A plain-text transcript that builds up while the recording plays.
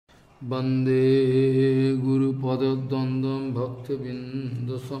वंदे गुरुपदद्वन्द्वं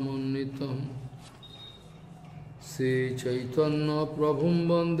भक्तबिंदसमन्वितं श्रीचैतन्यप्रभुं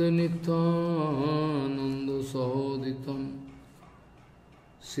वन्दे नित्यानन्दसहोदितं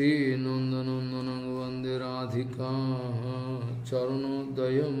श्रीनन्दनन्दनं वन्दे राधिका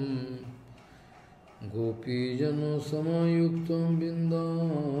चरणोदयं गोपीजनसमायुक्तं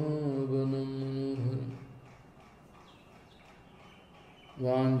बिन्दावनं मनोहरम्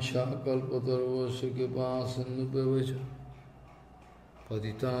वाञ्छाकल्पतरुश्च कृपासिन्धुभ्यश्च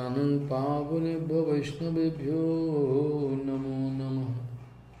पतितानं पावनेभ्यो वैष्णवेभ्यो नमो नमः।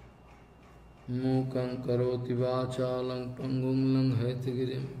 मूकं करोति वाचालं पङ्गुं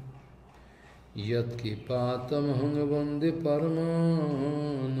लङ्घयतिगिरिं यत्किपातमहं वन्दे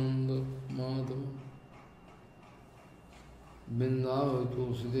परमानन्दमाधवं। बिन्दावै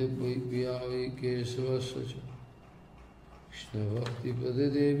तुलसीदेव वै पिया वै केशवस्य च कृष्ण भक्ति पदे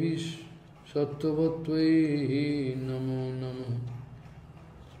देवी सत्वत्वयि नमो नमः।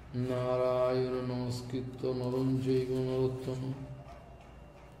 नारायण नमस्कृत्य नरं चैव नरोत्तमं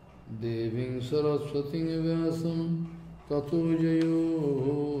देवीं सरस्वतीं व्यासं ततो जयो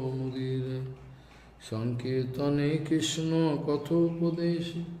मुदीरये। संकीर्तने कृष्ण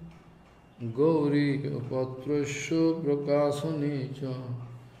कथोपदेशे गौरीपत्रस्य प्रकाशने च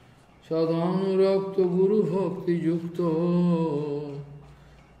सदानुरक्त गुरुभक्तियुक्तो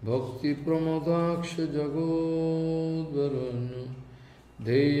भक्तिप्रमदाक्ष जगोद्वरुण्य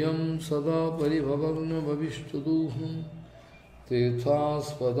ध्येयं सदा परिभवग्नभविष्टदोहं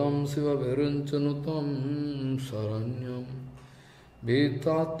तीर्थास्पदं शिवभिरञ्चनुतं शरण्यं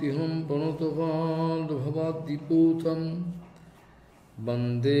भीतात्युहं प्रणतपाल्भवाद्दिपूतं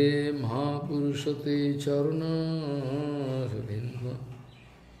वन्दे महापुरुषते चरणारविन्दम्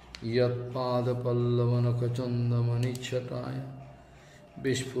यत्पादपल्लवनखचन्दमनिच्छटाय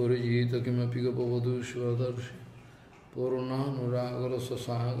विस्फुरिजित किमपि गपवधू स्वदर्शि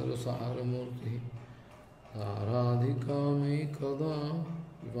पूर्णानुरागरससागरसारमूर्तिः आराधिका मे कदा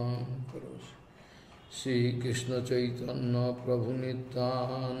कृपां करोषि।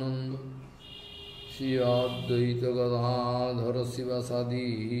 श्रीकृष्णचैतन्यप्रभुनित्यानन्द श्री अद्वैत गदाधर शिवसादि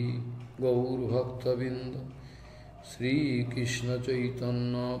गौरभक्तबिंद श्री कृष्ण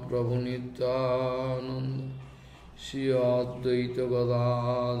चैतन्य प्रभु नित्यानंद श्री अद्वैत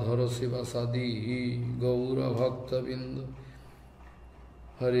गदाधर शिवसादि गौरभक्तबिंद।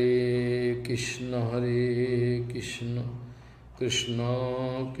 हरे कृष्ण कृष्ण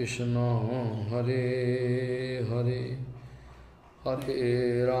कृष्ण हरे हरे हरे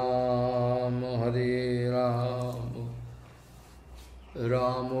राम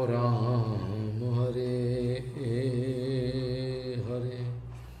राम राम हरे हरे।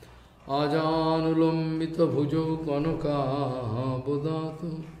 आजानुलम्बितभुजौ कनकाबुदातो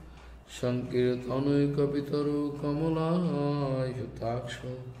संकीर्तनैकपितरो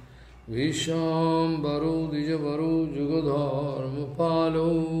कमलायुताक्षो विश्वाम्बरो द्विजवरो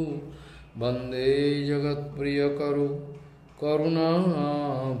जुगधर्मपालो वन्दे जगत्प्रियकरो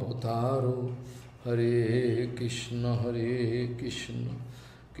करुणावतारो। हरे कृष्ण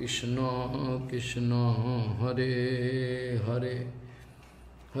कृष्ण कृष्ण हरे हरे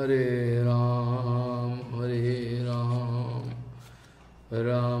हरे राम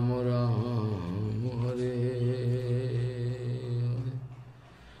राम राम हरे हरे।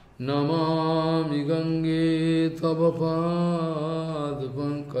 नमामि गंगे तव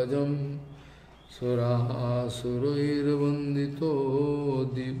पादपङ्कजं सुरासुरैर्वन्दितो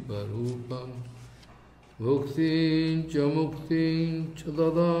दिव्यरूपम् भुक्तिं च मुक्तिं च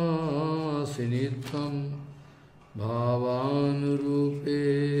ददासि नित्यं भावानुरूपेण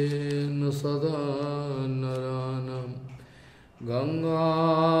सदा नरानं।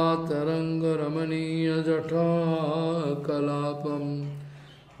 गङ्गातरङ्गरमणीयजटाकलापं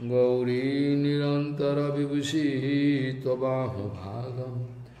गौरी निरन्तरविभूषिः त्वबाहुभागं।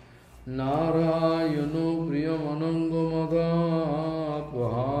 नारायणो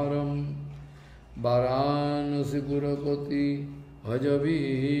प्रियमनङ्गमदापहारम् वाराणसीपुरपति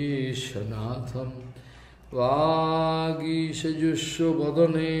भजवीशनाथं। वागीशजुष्वदने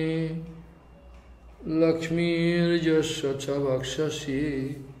लक्ष्मीर्यस्य च वक्षसि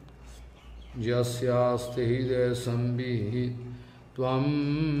यस्यास्ति हृदयसंवित् त्वं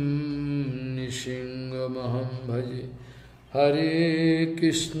नृसिंहमहं भजे। हरे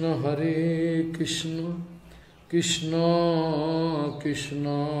Krishna Krishna Krishna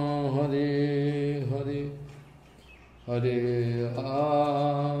Hare Hare Hare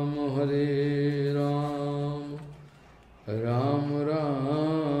Ram Ram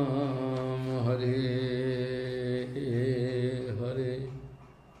Ram Hare Hare.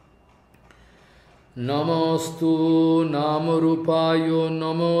 Namastu Namarupayo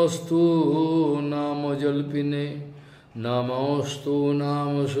Namastu Namajalpine Namastu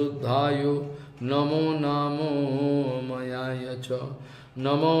Namasuddhayo Namo Namo Mayayacha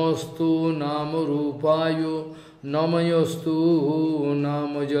Namastu Namarupayo Namayastu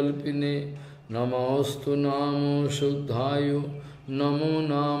Namajalpine Namastu Namasuddhayo Namo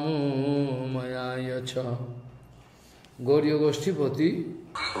Namo Mayayacha. Gauriya Goshtipati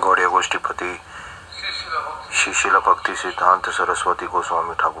Srila Bhakti Siddhanta Saraswati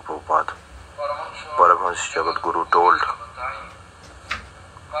Goswami Thakur Prabhupada Paramahansa Jagat Guru told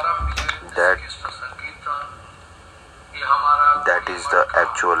that is the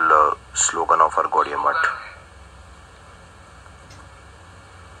actual slogan of our Gaudiya Math.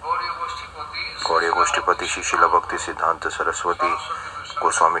 Gauriya Goshtipati Srila Bhakti Siddhanta Saraswati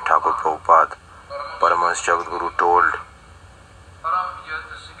Goswami Thakur Prabhupada Paramahansa Jagat Guru told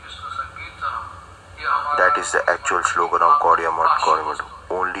that is the actual slogan of Gaudiya Math.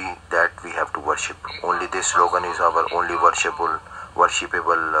 Only that we have to worship. Only this slogan is our only worshipable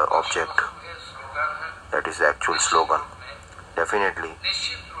object. That is the actual slogan. Definitely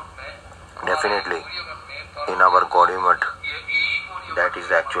in our Gaudiya Math, that is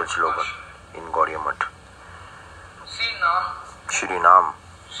the actual slogan in Gaudiya Math. Shri Nam,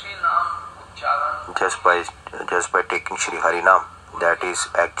 just by taking Shri Harinam, that is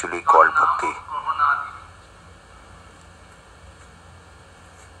actually called Bhakti.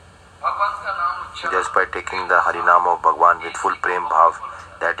 Just by taking the Harinama of Bhagwan with full prem bhav,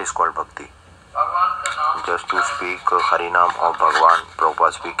 that is called Bhakti. Just to speak Harinam of Bhagwan,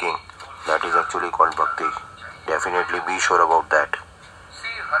 Prabhupada speaking, that is actually called Bhakti. Definitely be sure about that.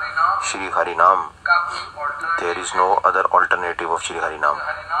 Shri Harinam, there is no other alternative of Shri Harinam.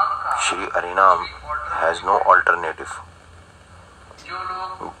 Shri Harinam has no alternative.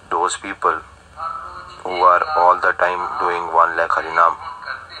 Those people who are all the time doing 1 lakh Harinam,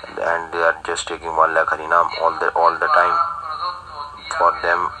 and they are just taking 1 lakh Harinam all the time, for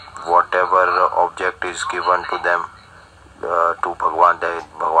them whatever object is given to them to Bhagwan,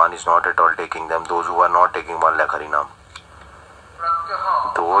 Bhagwan is not at all taking them. Those who are not taking 1 lakh Harinam,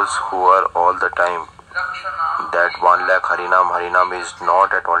 those who are all the time that 1 lakh Harinam is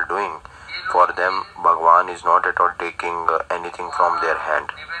not at all doing, for them Bhagwan is not at all taking anything from their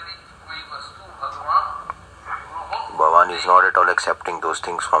hand. Bhagwan is not at all accepting those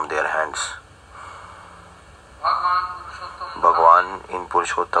things from their hands. Bhagwan in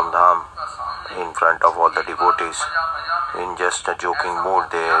Purushottam Dham, in front of all the devotees, in just a joking mood,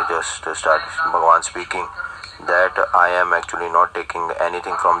 they just start Bhagwan speaking that I am actually not taking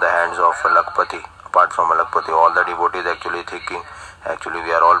anything from the hands of Lakpati. Apart from Lakpati, all the devotees actually thinking, actually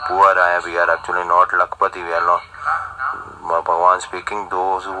we are all poor, we are actually not Lakpati, we are not. Bhagwan speaking,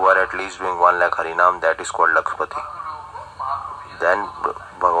 those who are at least doing 1 lakh Harinam, that is called Lakpati. Then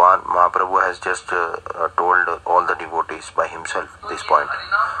Bhagwan Mahaprabhu has just told all the devotees by himself this point.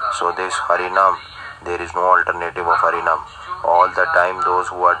 So this Harinam, there is no alternative of Harinam. All the time those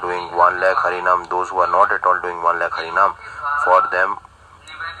who are doing 1 lakh Harinam, those who are not at all doing 1 lakh Harinam, for them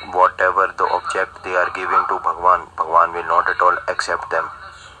whatever the object they are giving to Bhagwan, Bhagwan will not at all accept them.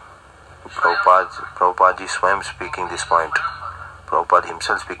 Prabhupada ji Swayam speaking this point. Prabhupada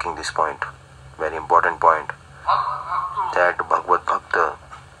himself speaking this point. Very important point. That Bhagavad Bhakta,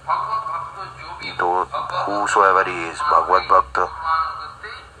 whosoever he is, Bhagavad Bhakta,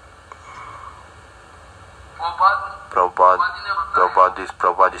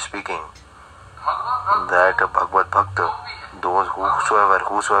 Prabhupada is speaking that Bhagavad Bhakta, those whosoever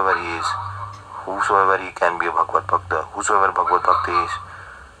he is, whosoever he can be a Bhagavad Bhakta, whosoever Bhagavad Bhakta is,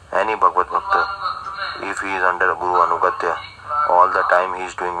 any Bhagavad Bhakta, if he is under Guru Anugatya, all the time he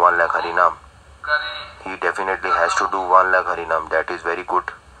is doing 1 lakh Harinam, he definitely has to do 1 lakh Harinam. That is very good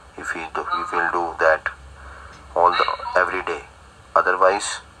if he will do that every day.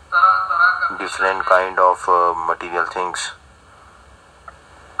 Otherwise, different kind of material things,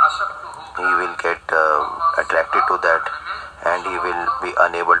 he will get attracted to that, and he will be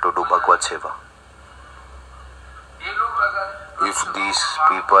unable to do Bhagavad Seva. If these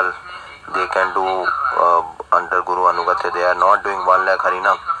people, they can do under Guru Anugatya, they are not doing 1 lakh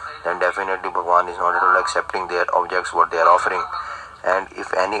Harinam, then definitely Bhagwan is not at all accepting their objects, what they are offering. And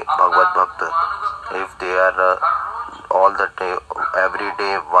if any Bhagavad Bhakta, if they are all the day, every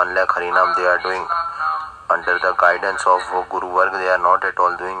day 1 lakh Harinam they are doing, under the guidance of Guru Varga, they are not at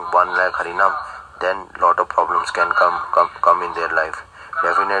all doing 1 lakh Harinam, then lot of problems can come in their life.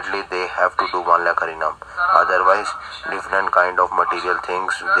 Definitely they have to do 1 lakh Harinam. Otherwise, different kind of material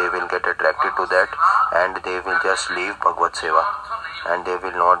things, they will get attracted to that, and they will just leave Bhagavad Seva, and they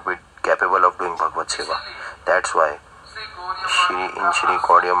will not capable of doing Bhagavad Seva. That's why in Shri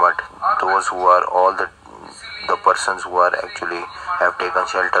Gaudiya Math, those who are all the persons who are actually have taken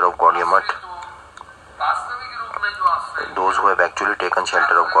shelter of Gaudiya Math, those who have actually taken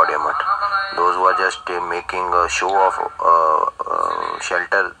shelter of Gaudiya Math, those who are just making a show of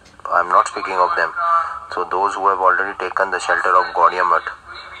shelter, I am not speaking of them. So those who have already taken the shelter of Gaudiya Math,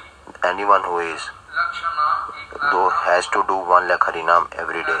 anyone who is, though has to do 1 lakh Harinam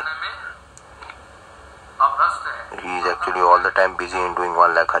every day. He is actually all the time busy in doing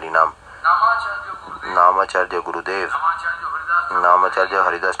 1 lakh Harinam. Namacharya Gurudev, Namacharya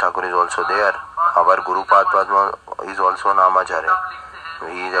Haridas Thakur is also there. Our Guru Padma is also Namacharya.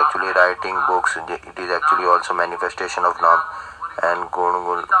 He is actually writing books. It is actually also manifestation of Nam and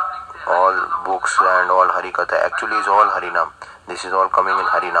Gun. All books and all Harikatha actually is all Harinam. This is all coming in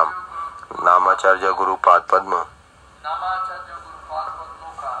Harinam. Namacharya Guru Padma.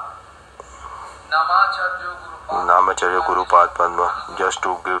 Namacharya Guru Padma, just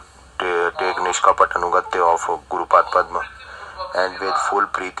to take Nishkapat Anugatya of Guru Padma, and with full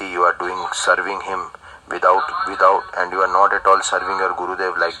Preeti you are doing, serving him without, and you are not at all serving your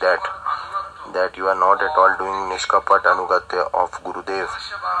Gurudev like that you are not at all doing Nishkapat Anugatya of Gurudev,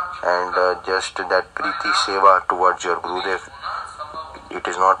 and just that Preeti Seva towards your Gurudev. It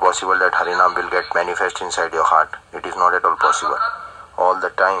is not possible that Harinam will get manifest inside your heart. It is not at all possible. All the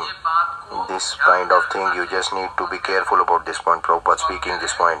time, this kind of thing, you just need to be careful about this point. Prabhupada speaking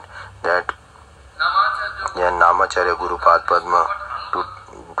this point, that Namacharya Guru Padma,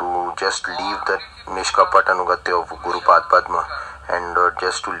 to just leave the Nishkapat Anugatya of Guru Padma, and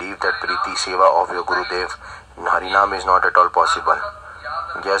just to leave that Preeti Seva of your Gurudev, Harinam is not at all possible.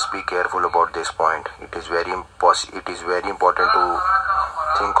 Just be careful about this point. It is very important to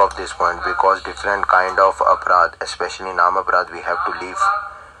think of this point, because different kind of aparad, especially Nam aparad, we have to leave.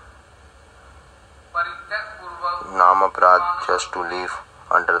 Nam aparad, just to leave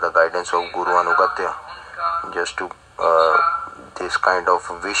under the guidance of Guru Anugatya. Just to this kind of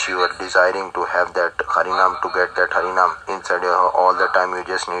wish you are desiring to have that Harinam, to get that Harinam inside your, all the time you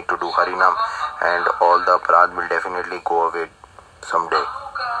just need to do Harinam, and all the aparad will definitely go away someday.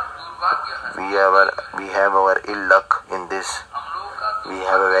 We have our ill luck in this. We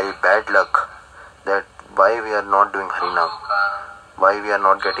have a very bad luck that why we are not doing Harinam, why we are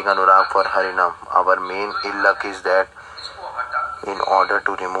not getting Anurag for Harinam. Our main ill luck is that in order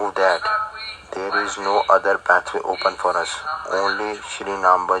to remove that, there is no other pathway open for us. Only Shri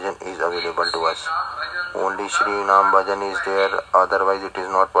Nam Bhajan is available to us. Only Shri Nam Bhajan is there, otherwise it is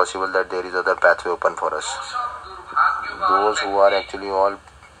not possible that there is other pathway open for us. Those who are actually all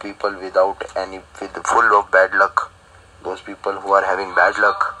people with full of bad luck, those people who are having bad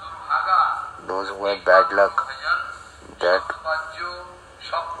luck, those who have bad luck, that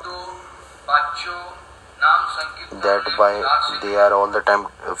by they are all the time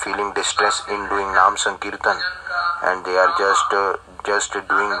feeling distress in doing Nam Sankirtan, and they are just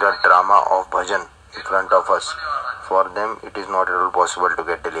doing the drama of bhajan in front of us. For them it is not at all possible to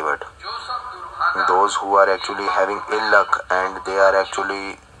get delivered. Those who are actually having ill luck, and they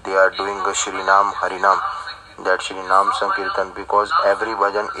are doing a Shri Nam Harinam, that Shri Nam Sankirtan, because every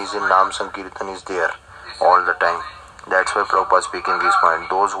bhajan is in Nam Sankirtan is there all the time. That's why Prabhupada speaking this point.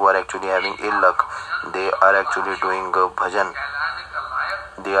 Those who are actually having ill luck, they are actually doing bhajan.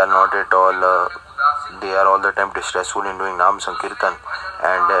 They are not at all, they are all the time distressful in doing Nam Sankirtan,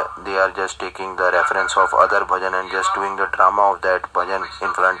 and they are just taking the reference of other bhajan and just doing the drama of that bhajan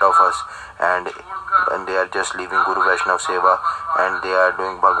in front of us, and they are just leaving Guru Vaishnav Seva, and they are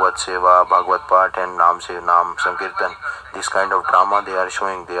doing Bhagavad Seva, Bhagavad Path and Nam Sankirtan. This kind of drama they are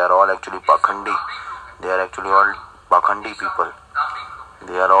showing. They are all actually Pakhandi. They are actually all Pakhandi people.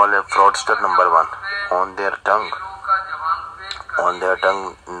 They are all a fraudster number one. On their tongue,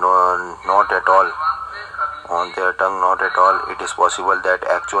 no, not at all. On their tongue, not at all. It is possible that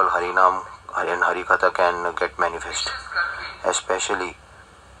actual Harinam and Harikatha can get manifest. Especially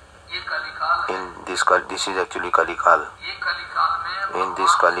in this is actually Kalikal. In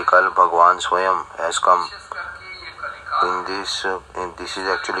this Kalikal, Bhagwan Swayam has come. This is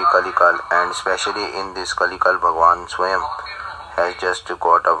actually Kalikal, and especially in this Kalikal, Bhagwan Swayam has just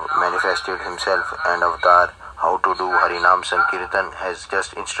got manifested himself, and avatar how to do Harinam Sankirtan has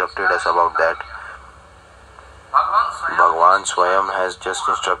just instructed us about that. Bhagwan Swayam has just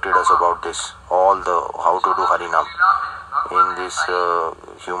instructed us about this, all the how to do Harinam. In this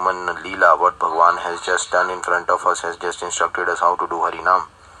human Leela, what Bhagwan has just done in front of us has just instructed us how to do Harinam.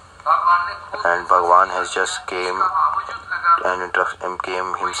 And Bhagwan has just came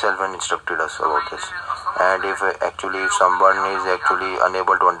himself and instructed us about this. And if someone is actually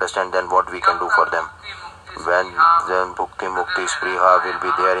unable to understand, then what we can do for them? When then Bhukti Mukti Spriha will be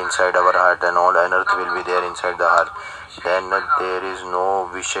there inside our heart, then all unearth will be there inside the heart. Then there is no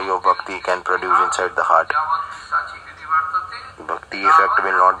Vishay of Bhakti can produce inside the heart. Bhakti effect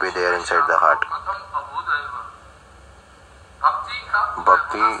will not be there inside the heart.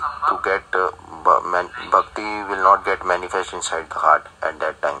 Bhakti will not get manifest inside the heart at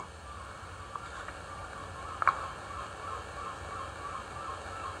that time.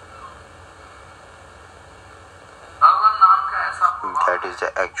 That is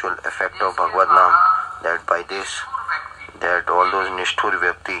the actual effect of Bhagavad Nam, that by this, that all those Nishthur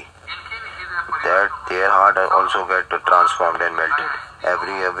Vyakti, that their heart also get transformed and melted.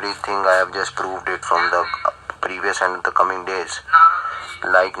 Everything I have just proved it from the previous and the coming days.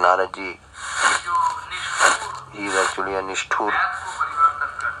 Like Naradji, he is actually a Nishthur.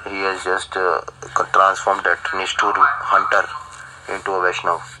 He has just transformed that Nishthur hunter into a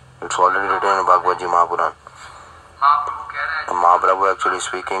Vaishnav. It's already written in Bhagavad Mahapuran. Mahaprabhu actually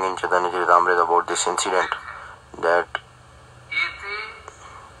speaking in Chaitanya Charitamrita about this incident, that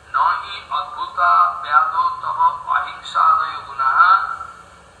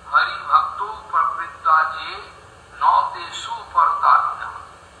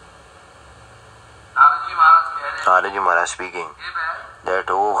Naradji Maharaj speaking, that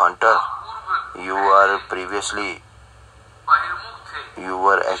oh hunter, you were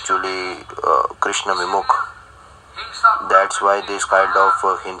actually Krishna Vimukh. That's why this kind of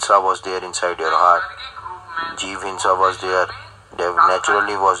hinsa was there inside your heart. Jeev hinsa was there,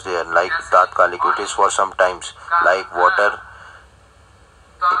 naturally was there, like tatkalik. It is for some times, like water.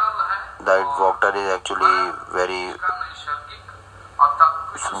 That water is actually very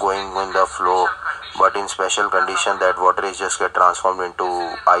going in the flow, but in special condition that water is just get transformed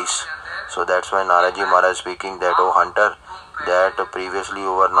into ice. So that's why Naradji Maharaj speaking that, oh hunter, that previously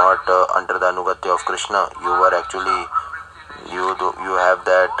you were not under the anugatya of Krishna. You were actually, you have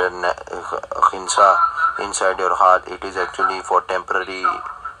that hinsa inside your heart. It is actually for temporary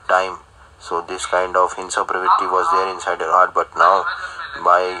time. So this kind of hinsa pravritti was there inside your heart, but now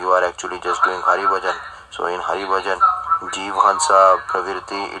by you are actually just doing Hari Bhajan. So in Hari Bhajan, Jeev Hansa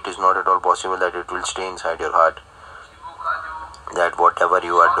pravritti, it is not at all possible that it will stay inside your heart. That whatever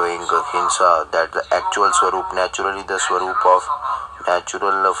you are doing, hinsa, that the actual swarup, naturally the swarup of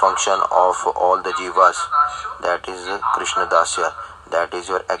natural function of all the jivas, that is Krishna Dasya, that is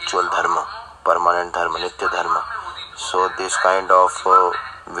your actual dharma, permanent dharma, nitya dharma. So this kind of,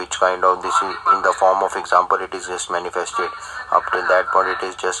 this is in the form of example, it is just manifested. Up till that point, it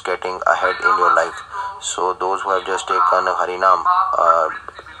is just getting ahead in your life. So those who have just taken Harinam,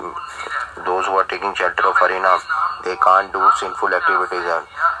 those who are taking shelter of Harinam, they can't do sinful activities. And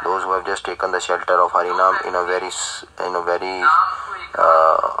those who have just taken the shelter of Harinam in a very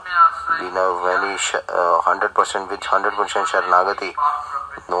 100% with 100% Sharanagati,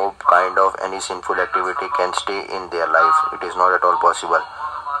 no kind of any sinful activity can stay in their life. It is not at all possible.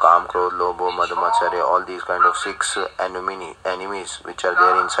 Kam, Krodh, Lobho, Madh, Matsarya, all these kind of 6 enemies which are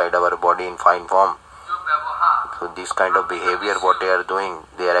there inside our body in fine form. So this kind of behavior what they are doing,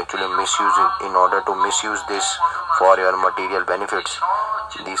 they are actually misusing in order to misuse this for your material benefits.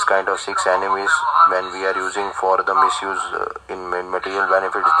 These kind of 6 enemies, when we are using for the misuse in material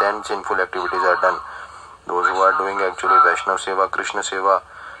benefits, then sinful activities are done. Those who are doing actually Vaishnav Seva, Krishna Seva,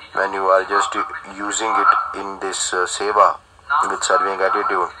 when you are just using it in this Seva with serving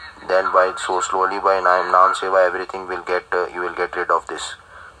attitude, then by so slowly by Nam Seva, everything will get, you will get rid of this.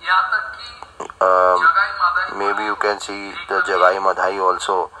 Maybe you can see the Jagai Madhai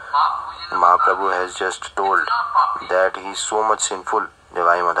also. Mahaprabhu has just told that he is so much sinful.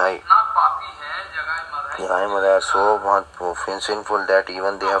 Jagai Madhai are so much sinful that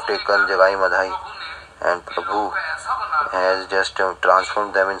even they have taken Jagai Madhai, and Prabhu has just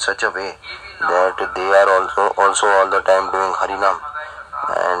transformed them in such a way that they are also all the time doing Harinam.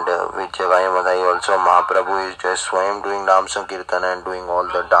 And with Jagai Madhai also, Mahaprabhu is just Swayam doing Nam Sankirtan and doing all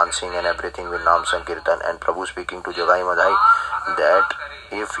the dancing and everything with Nam Sankirtan. And Prabhu speaking to Jagai Madhai that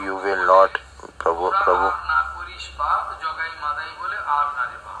if you will not, Prabhu,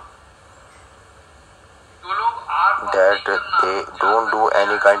 that they don't do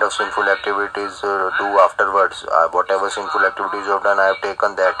any kind of sinful activities do afterwards. Whatever sinful activities you have done, I have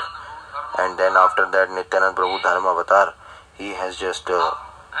taken that. And then after that, Nityanand Prabhu Dharma Avatar, he has just,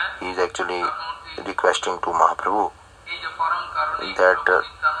 he is actually requesting to Mahaprabhu that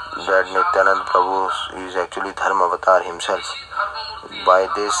Nityanand Prabhu is actually Dharma Avatar himself. By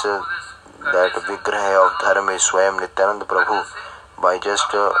this, that Vigraha of Dharma is Swayam Nityanand Prabhu, by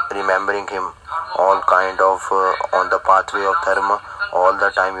just remembering him all kind of on the pathway of dharma. All the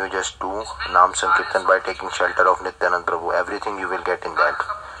time you just do Nam Sankirtan by taking shelter of Nityanand Prabhu. Everything you will get in that.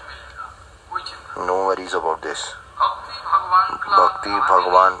 No worries about this. Bhakti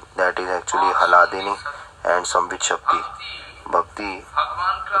Bhagwan, that is actually Haladini and Samvit Shakti. Bhakti,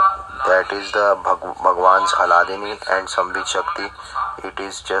 that is the Bhagwan's Haladini and Samvit Shakti. It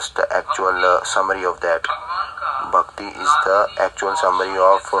is just the actual summary of that. Bhakti is the actual summary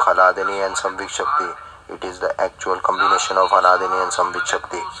of Haladini and Samvit Shakti. It is the actual combination of Haladini and Samvit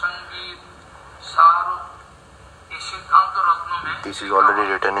Shakti. This is already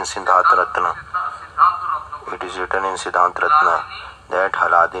written in Siddhanta Ratna. It is written in Siddhanta Ratna that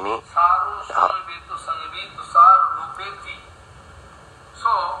Haladini.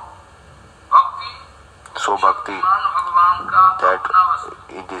 So Bhakti, that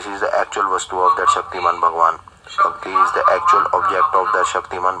this is the actual vastu of that Shaktiman Bhagwan. Bhakti is the actual object of the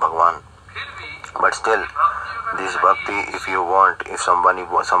Shaktiman Bhagwan. But still, this Bhakti, if you want, if somebody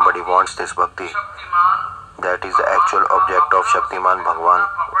wants this Bhakti, that is the actual object of Shaktiman Bhagwan,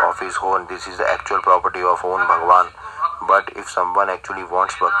 of his own. This is the actual property of own Bhagwan. But if someone actually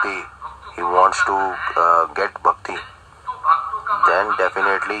wants Bhakti, he wants to get Bhakti, then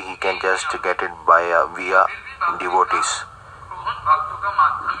definitely he can just get it by via devotees.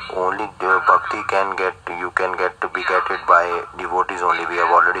 Only Bhakti can get, you can get to be get it by devotees only. We have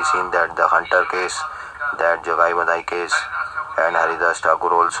already seen that the Hunter case, that Jagai Badai case, and Haridas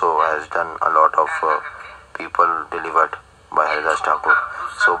Thakur also has done a lot of people delivered by Haridas Thakur.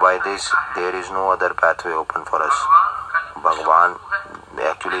 So by this, there is no other pathway open for us. Bhagwan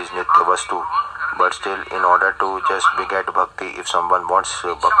actually is Nitya Vastu, but still in order to just beget Bhakti, if someone wants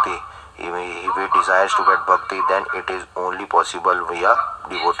Bhakti, if he desires to get Bhakti, then it is only possible via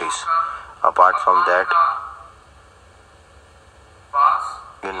devotees. Apart from that,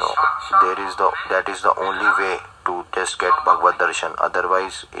 that is the only way to just get Bhagavad Darshan.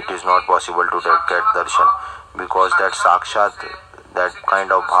 Otherwise, it is not possible to get Darshan, because that Sakshat, that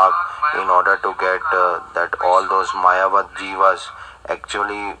kind of Bhag, in order to get that all those Mayavad Jivas,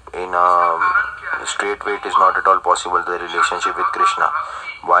 actually in a straight way it is not at all possible, the relationship with Krishna.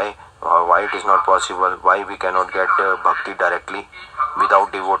 Why it is not possible? Why we cannot get Bhakti directly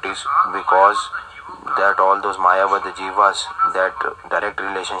without devotees? Because that all those Mayavad Jivas, that direct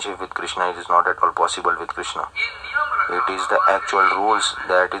relationship with Krishna, it is not at all possible with Krishna. It is the actual rules,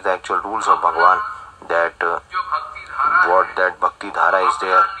 that is the actual rules of Bhagwan, that what that Bhakti Dhara is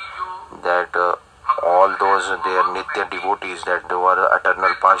there, that all those their Nitya devotees, that they were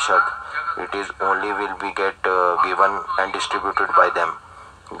eternal Parshad, it is only will be get given and distributed by them,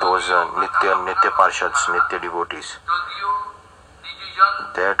 those Nitya Parshads, Nitya devotees.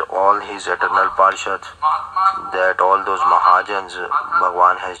 That all his eternal Parshads, that all those Mahajans,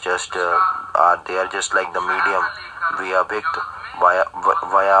 Bhagwan has just they are just like the medium via Bhikt, via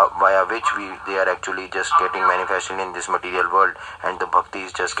which they are actually just getting manifested in this material world, and the Bhakti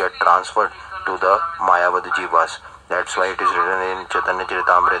is just get transferred to the Mayavad Jivas. That's why it is written in Chaitanya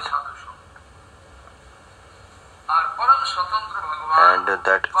Charitamrita. And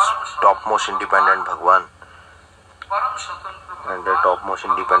that topmost independent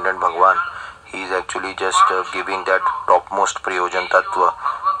Bhagwan, he is actually just giving that topmost Prayojan Tattva,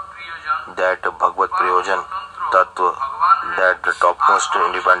 that Bhagavad Prayojan Tattva, that the topmost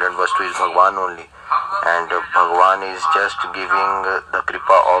independent Vastu is Bhagwan only. And Bhagwan is just giving the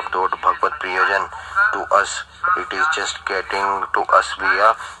Kripa of that Bhagavad Prayojan to us. It is just getting to us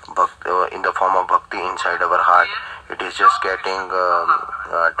via in the form of Bhakti inside our heart. It is just getting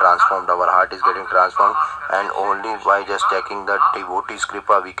transformed. Our heart is getting transformed, and only by just taking the devotee's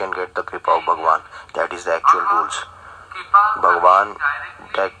Kripa we can get the Kripa of Bhagwan. That is the actual rules. Bhagwan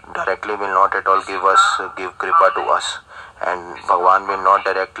directly will not at all give Kripa to us, and Bhagwan will not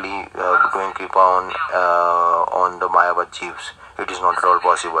directly doing Kripa on the Mayavad Jivs. It is not at all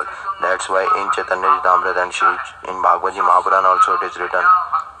possible. That's why in Chaitanya Charitamrita and in Bhagavad Mahapuran also it is written.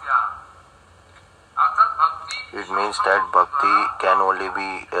 It means that Bhakti can only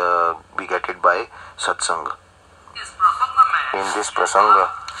be begetted by Satsang. In this Prasanga,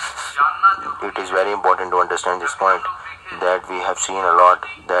 it is very important to understand this point, that we have seen a lot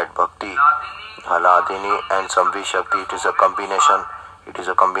that Bhakti, Haladini and Samvit Shakti, it is a combination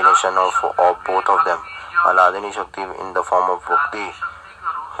of both of them. Haladini Shakti in the form of Bhakti,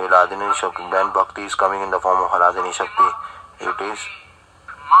 Haladini Shakti, when Bhakti is coming in the form of Haladini Shakti, it is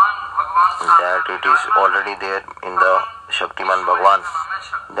that it is already there in the Shaktiman Bhagwan,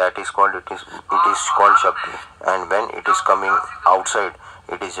 that is called, it is called Shakti. And when it is coming outside,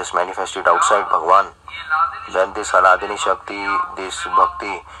 it is just manifested outside Bhagwan. When this Haladini Shakti, this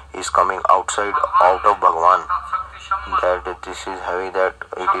Bhakti is coming outside, out of Bhagwan, that this is heavy, that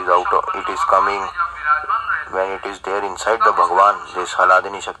it is coming, when it is there inside the Bhagwan, this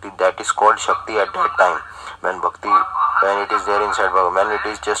Haladini Shakti, that is called Shakti at that time. When it is there inside Bhagwan, when it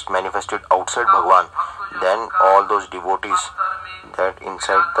is just manifested outside Bhagwan, then all those devotees, then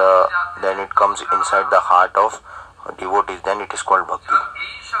it comes inside the heart of devotees, then it is called Bhakti.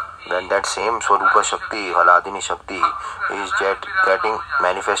 When that same Swarupa Shakti, Haladini Shakti, is getting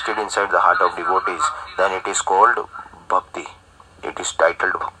manifested inside the heart of devotees, then it is called Bhakti. It is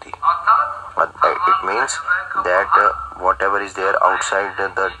titled Bhakti. It means that whatever is there outside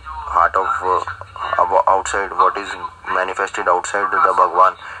the heart of outside, what is manifested outside the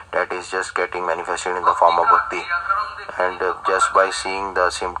Bhagwan, that is just getting manifested in the form of Bhakti. And just by seeing the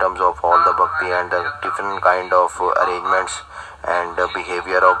symptoms of all the Bhakti and the different kind of arrangements and the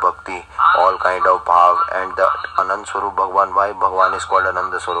behavior of Bhakti, all kind of bhav, and the Anand Swarup Bhagwan, why Bhagwan is called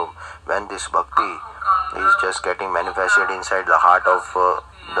Ananda Swarup? When this Bhakti is just getting manifested inside the heart of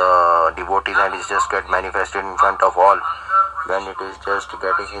the devotees, and is just get manifested in front of all, when it is just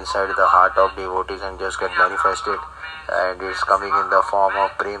getting inside the heart of devotees and just get manifested, and it's coming in the form of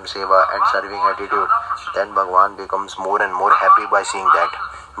prem seva and serving attitude, then Bhagwan becomes more and more happy by seeing that.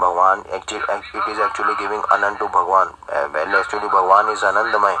 Bhagwan, it is actually giving Anand to Bhagwan. Well, actually Bhagwan is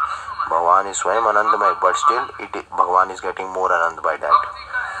Anandamay. Bhagwan is Swayam Anandamay, but still Bhagwan is getting more Anand by that.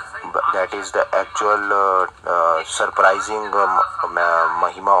 That is the actual surprising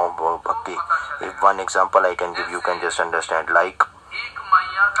mahima of Bhakti. If one example I can give, you can just understand. Like,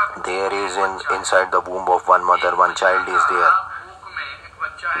 there is inside the womb of one mother, one child is there.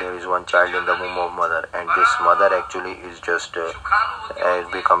 There is one child in the womb of mother, and this mother actually is just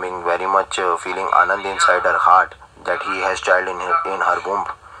becoming very much feeling Anand inside her heart, that he has child in her womb.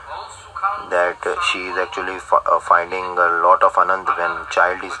 That she is actually finding a lot of Anand when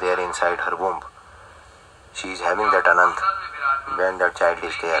child is there inside her womb. She is having that Anand when that child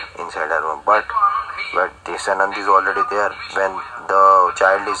is there inside her womb. But this Anand is already there when the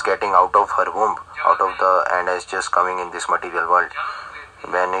child is getting out of her womb, and is just coming in this material world.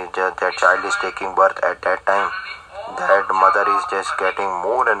 When that child is taking birth, at that time, that mother is just getting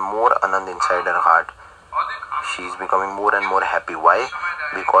more and more Anand inside her heart. She is becoming more and more happy. Why?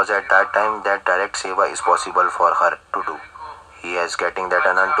 Because at that time, that direct seva is possible for her to do. He is getting that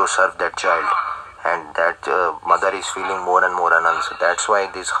Anand to serve that child, and that mother is feeling more and more Anand. So that's why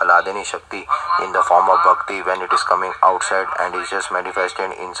this Haladini Shakti in the form of Bhakti, when it is coming outside and is just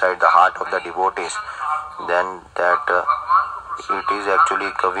manifested inside the heart of the devotees, then that it is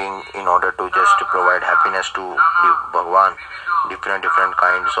actually coming in order to just provide happiness to Bhagwan, different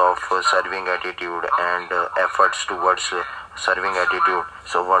kinds of serving attitude and efforts towards serving attitude,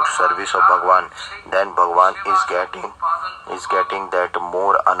 so what service of Bhagwan, then Bhagwan is getting that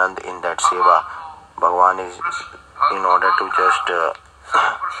more Anand in that seva. Bhagwan is in order to just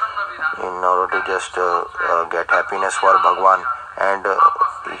get happiness for Bhagwan, and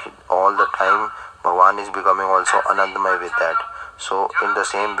all the time Bhagwan is becoming also Anandamay with that. So in the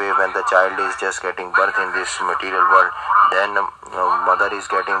same way, when the child is just getting birth in this material world, then mother is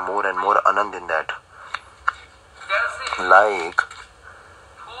getting more and more Anand in that.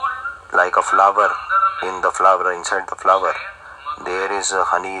 Like a flower, inside the flower, there is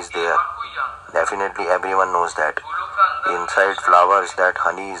honey is there. Definitely everyone knows that. Inside flowers, that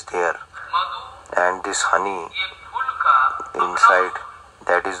honey is there. And this honey inside,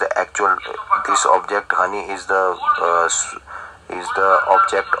 that is the actual, this object, honey is the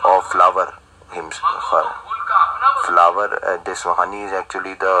object of flower. This honey is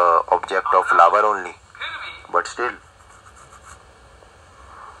actually the object of flower only. But still,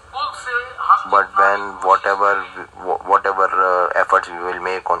 when whatever efforts we will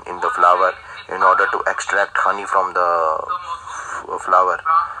make in the flower in order to extract honey from the flower,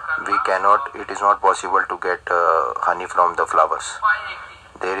 it is not possible to get honey from the flowers.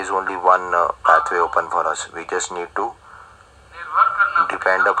 There is only one pathway open for us. We just need to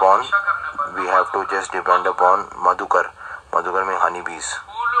depend upon Madhukar. Madhukar means honeybees.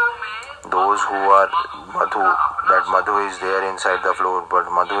 Those who are Madhu, that Madhu is there inside the flower, but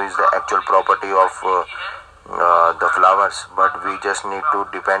Madhu is the actual property of the flowers, but we just need to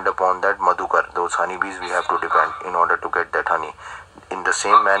depend upon that Madhukar. Those honeybees we have to depend in order to get that honey. In the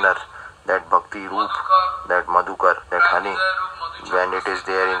same manner, that Bhakti Roop, that Madhukar, that honey, when it is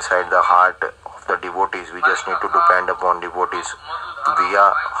there inside the heart of the devotees, we just need to depend upon devotees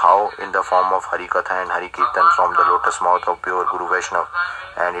how in the form of Harikatha and Harikirtan from the lotus mouth of pure Guru Vaishnav,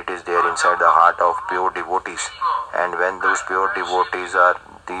 and it is there inside the heart of pure devotees. And when those pure devotees are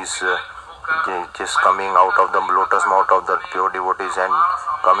just coming out of the lotus mouth of the pure devotees and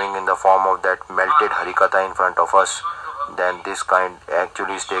coming in the form of that melted Harikatha in front of us, then this kind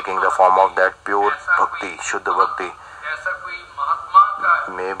actually is taking the form of that pure bhakti, Shuddha bhakti.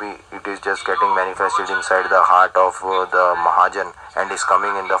 Maybe it is just getting manifested inside the heart of the Mahajan and is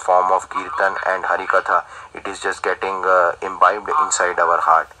coming in the form of Kirtan and Harikatha. It is just getting imbibed inside our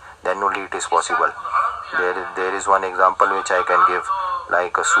heart. Then only it is possible. There is one example which I can give,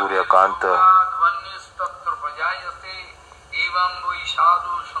 like Surya Kant.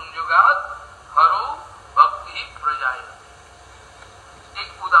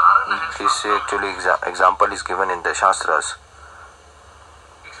 This actually example is given in the Shastras.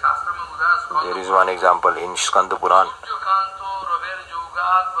 There is one example in Skanda Puran.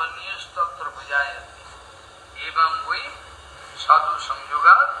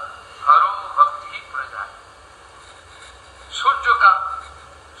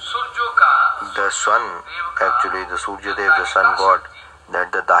 The sun, actually the Surya Dev, the sun god,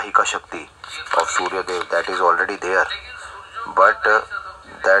 that the Dahika Shakti of Surya Dev, that is already there. But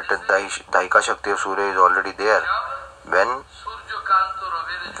that Dahika Shakti of Surya is already there. When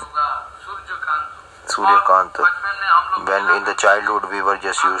Suryakant, when in the childhood we were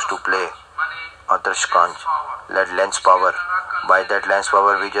just used to play Adarshkanj, that lens power. By that lens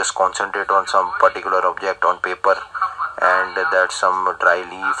power we just concentrate on some particular object on paper, and that some dry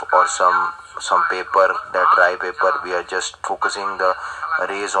leaf or some paper, that dry paper, we are just focusing the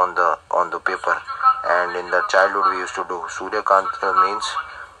rays on the paper. And in the childhood we used to do Suryakant, means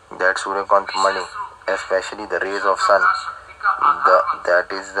that Suryakant Mani, especially the rays of sun,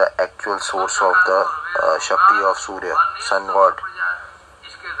 that is the actual source of the Shakti of Surya, sun god.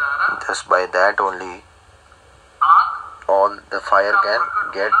 Just by that only all the fire can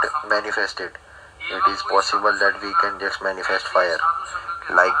get manifested. It is possible that we can just manifest fire.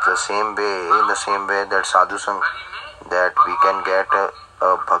 Like in the same way that sadhu sang, that we can get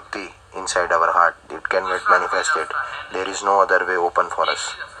a bhakti inside our heart. It can get manifested. There is no other way open for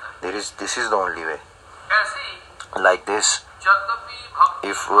us. This is the only way. Like this,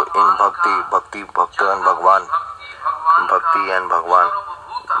 if in Bhakti and Bhagwan,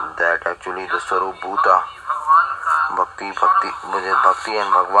 that actually the Swarup Bhuta, Bhakti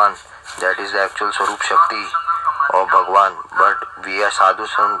and Bhagwan, that is the actual Swarup Shakti of Bhagwan. But we are Sadhu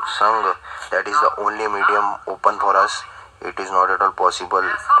Sang, that is the only medium open for us. It is not at all possible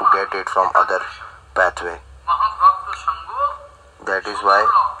to get it from other pathway. That is why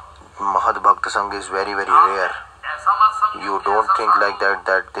Mahad Bhakta Sang is very, very rare. You don't think like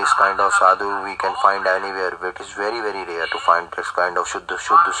that this kind of sadhu we can find anywhere. It is very, very rare to find this kind of Shuddha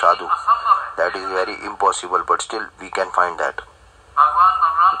sadhu. That is very impossible, but still we can find that.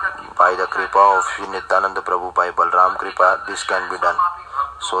 By the kripa of Sri Nityananda Prabhu, by Balram Kripa, this can be done.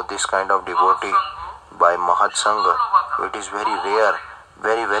 So this kind of devotee by Mahat Sangha, it is very rare,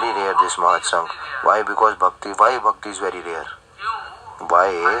 very, very rare, this Mahat Sangha. Why? Because bhakti is very rare.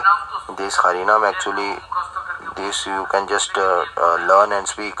 Why? This Harinam actually, this you can just learn and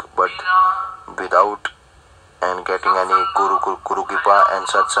speak, but without and getting any Guru Kripa and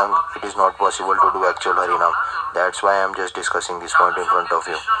Satsang, it is not possible to do actual Harinam. That's why I am just discussing this point in front of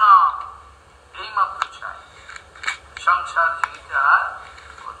you.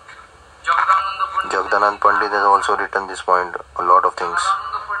 Jagdanand Pandit has also written this point, a lot of things.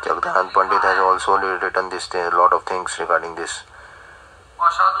 Jagdanand Pandit has also written this a lot of things regarding this.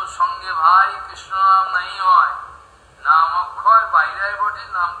 অসাধু সঙ্গে ভাই কৃষ্ণ নাম নাই হয় নাম অক্ষয় বাইরে বটে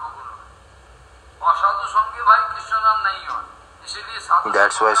নাম গুগল অসাধু সঙ্গে ভাই কৃষ্ণ নাম নাই হয়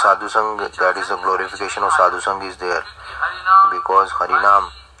That's why sadhu sang, that is the glorification of sadhu sang is there, because Harinam,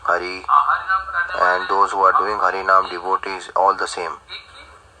 Hari, and those who are doing Harinam, devotees, all the same.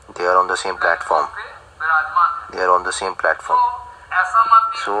 They are on the same platform.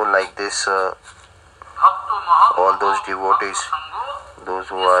 So like this, all those devotees, those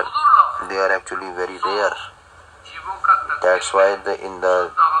who are, they are actually very rare. That's why in the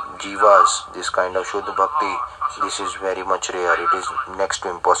jivas, this kind of Shuddha Bhakti, this is very much rare. It is next to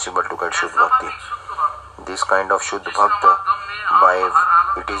impossible to get Shuddha Bhakti. This kind of Shuddha Bhakti,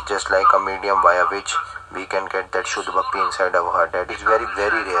 it is just like a medium via which we can get that Shuddha Bhakti inside our heart. That is very,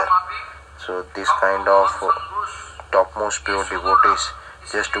 very rare. So this kind of topmost pure devotees,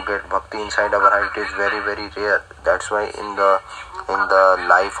 just to get Bhakti inside our heart, it is very, very rare. That's why in the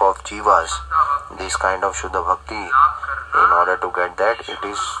life of jivas, this kind of Shuddha Bhakti, in order to get that, it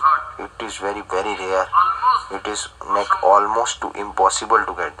is very, very rare. It is almost too impossible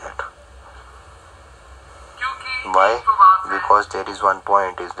to get that. Why? Because there is one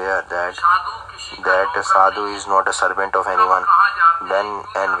point is there that a sadhu is not a servant of anyone. When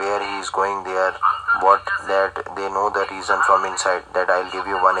and where he is going there, that they know the reason from inside. That I'll give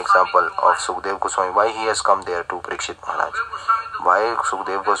you one example of Sukdev Goswami. Why he has come there to Parikshit Maharaj? Why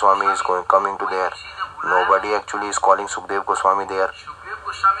Sukdev Goswami is coming to there? Nobody actually is calling Sukdev Goswami there.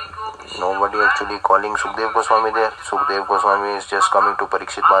 Nobody actually calling Sukdev Goswami there. Sukdev Goswami is just coming to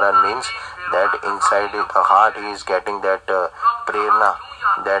Parikshit Maharaj, means that inside the heart he is getting that prerna,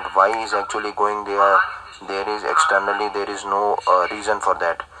 that why he is actually going there. There is externally, there is no reason for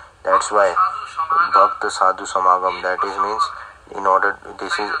that. That's why Bhakta Sadhu Samagam, that is means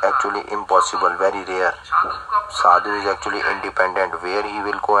this is actually impossible, very rare. Sadhu is actually independent. Where he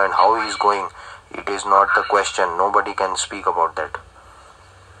will go and how he is going, it is not the question. Nobody can speak about that.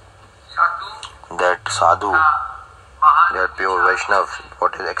 That sadhu, that pure Vaishnav,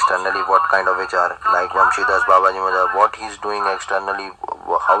 what is externally, what kind of vichar, like Vamshidas Babaji Maharaj, what he is doing externally,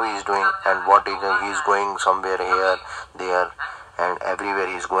 how he is doing, and what he is going somewhere here, there, and everywhere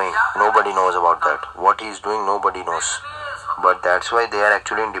he is going. Nobody knows about that. What he is doing, nobody knows. But that's why they are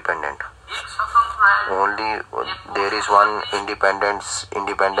actually independent. Only there is one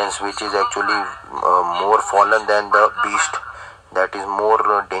independence which is actually more fallen than the beast. That is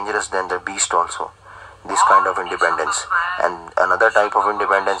more dangerous than the beast also. This kind of independence. And another type of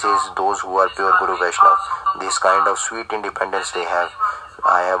independence is those who are pure Guru Vaishnav. This kind of sweet independence they have.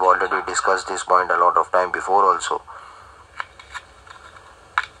 I have already discussed this point a lot of time before also.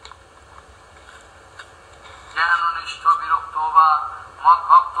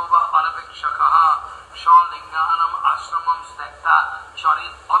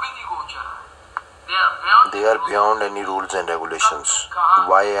 They are beyond any rules and regulations.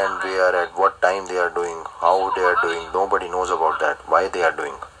 Why and where, at what time they are doing, how they are doing, nobody knows about that. Why they are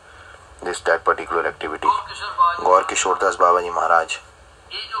doing that particular activity. Gaur Kishore Das Babaji Maharaj,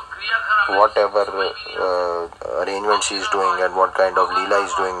 whatever arrangements he is doing and what kind of leela he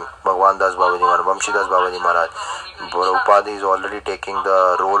is doing, Bhagwan Das Babaji Maharaj, Vamshi Das Babaji Maharaj, Prabhupada is already taking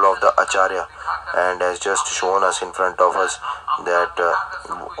the role of the Acharya and has just shown us in front of us that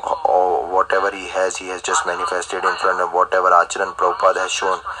whatever he has just manifested in front of whatever Acharan Prabhupada has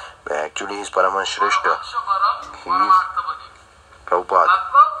shown. Actually he is Paramhans Shrestha. He is Prabhupada,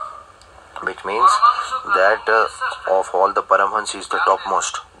 which means that of all the Paramhans he is the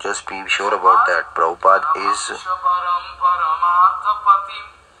topmost. Just be sure about that. Prabhupada is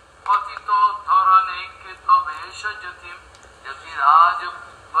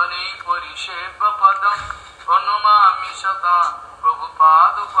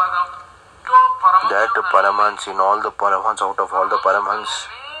that Paramhans, in all the Paramhans, out of all the Paramhans,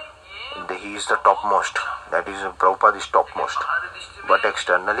 he is the topmost. That is, Prabhupada is topmost. But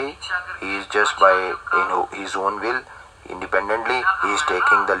externally, he is just by in his own will, independently, he is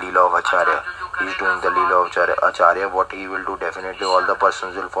taking the Leela of Acharya. He is doing the Leela of Acharya. What he will do, definitely all the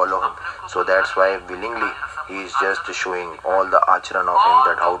persons will follow him. So that's why willingly he is just showing all the acharan of him,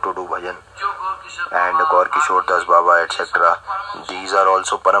 that how to do bhajan. And Gaur Kishore Das Baba, etc. These are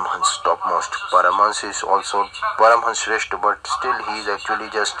also Paramhans, topmost. Paramhans is also Paramhans Shrestha, but still he is actually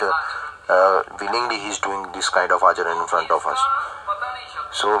just willingly he is doing this kind of acharan in front of us.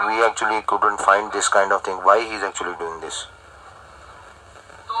 So we actually couldn't find this kind of thing. Why he is actually doing this?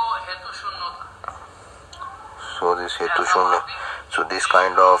 So this Hetu Shunya. So this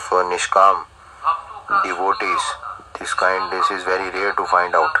kind of Nishkam devotees, this is very rare to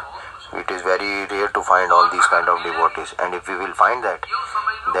find out. It is very rare to find all these kind of devotees. And if we will find that,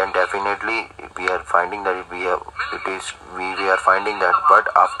 then definitely we are finding that we are finding that. But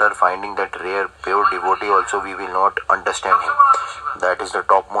after finding that rare pure devotee also, we will not understand him. That is the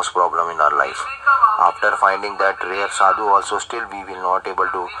topmost problem in our life. After finding that rare sadhu also, still we will not able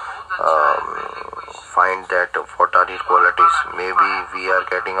to find that what are his qualities. Maybe we are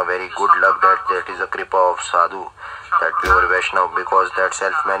getting a very good luck that is a kripa of sadhu, that pure Vaishnav, because that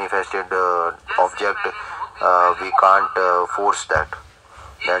self-manifested object, we can't force that.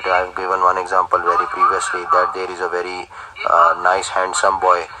 That I have given one example very previously, that there is a very nice handsome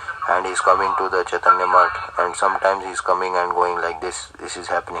boy and he is coming to the Chaitanya Math, and sometimes he is coming and going like this is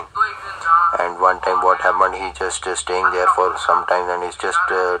happening. And one time what happened, he just staying there for some time and he's just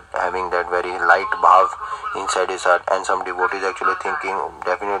having that very light bhav inside his heart, and some devotees actually thinking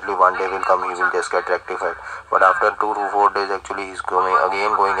definitely one day will come, he will just get rectified. But after 2 to 4 days actually he's going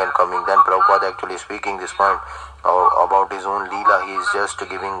and coming. Then Prabhupada actually speaking this point about his own Leela. He is just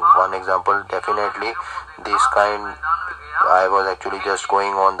giving one example. Definitely this kind, I was actually just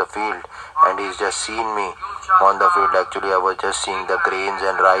going on the field and he's just seen me on the field. Actually, I was just seeing the grains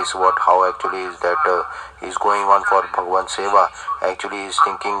and rice, how actually is that is going on for Bhagwan Seva. Actually, he's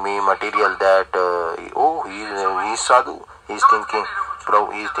thinking me material that he's sadhu. He's thinking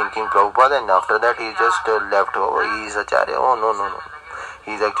Prabhupada, and after that he just left. He is Acharya. No.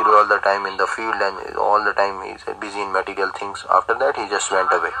 He's actually all the time in the field and all the time he's busy in material things. After that he just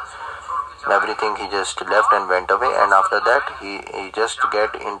went away. Everything he just left and went away, and after that he just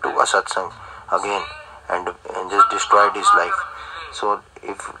get into a satsang again and just destroyed his life. So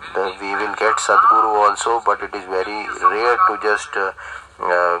if we will get Sadguru also, but it is very rare to just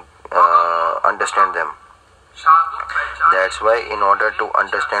understand them. That's why in order to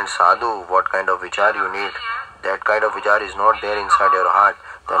understand sadhu, what kind of vichar you need, that kind of vichar is not there inside your heart.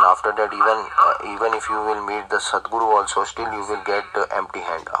 Then after that, even if you will meet the Sadguru also, still you will get empty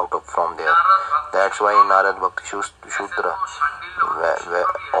hand from there. That's why in Narad Bhakti Sutra,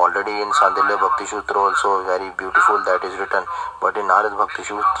 already in Sandilya Bhakti Sutra also very beautiful that is written, but in Narad Bhakti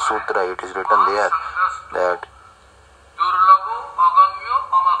Sutra it is written there that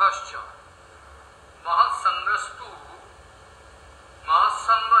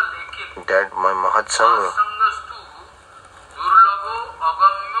my Mahatsanga,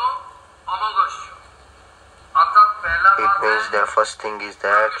 it means the first thing is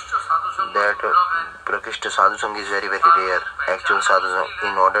that Prakishta Sadhu Sangha is very rare. Actual Sadhu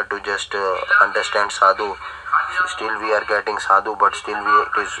Sangha, in order to just understand Sadhu, still we are getting Sadhu, but still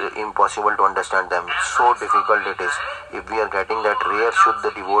it is impossible to understand them. So difficult it is. If we are getting that rare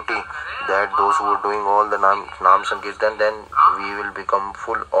Shuddha devotee, that those who are doing all the Nam Sankirtan, then we will become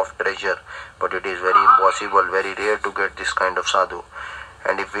full of treasure. But it is very impossible, very rare to get this kind of Sadhu.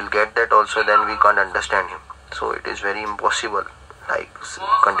 And if we'll get that also, then we can't understand him. So it is very impossible, like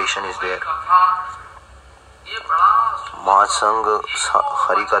condition is there. Mahasangha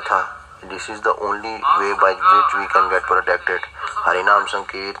Harikatha, this is the only way by which we can get protected. Harinam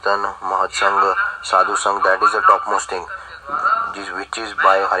Sankirtan, Mahatsangha, Sadhu Sangha, that is the topmost thing, which is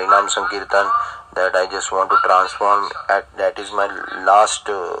by Harinam Sankirtan, that I just want to transform. That is my last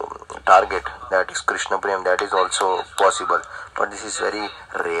target, that is Krishna Prem. That is also possible, but this is very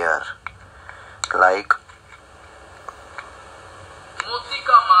rare. Like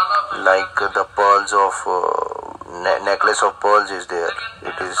the pearls of necklace of pearls is there.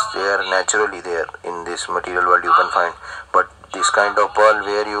 It is there naturally there in this material world you can find. But this kind of pearl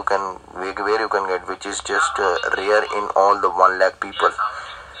where you can get, which is just rare in all the 1 lakh people.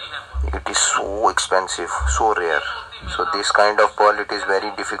 It is so expensive, so rare. So this kind of pearl, it is very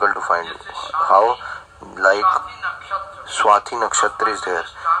difficult to find. How? Like Swathi Nakshatra is there.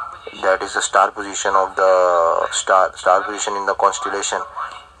 That is the star position of the star position in the constellation.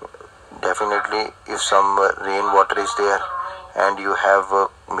 Definitely, if some rainwater is there and you have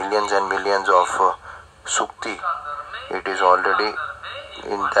millions and millions of sukti, it is already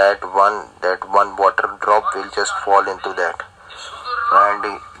in that one water drop will just fall into that.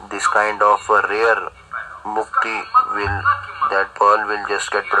 And this kind of rare mukti that pearl will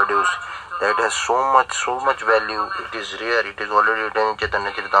just get produced. That has so much value. It is rare. It is already written in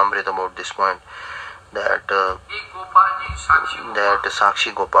Chaitanya Charitamrita about this point. That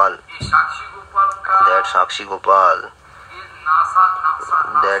Sakshi Gopal,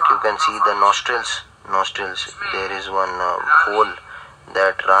 that you can see the nostrils. There is one hole.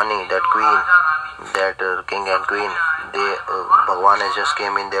 That Rani, that queen, that king and queen, Bhagwan has just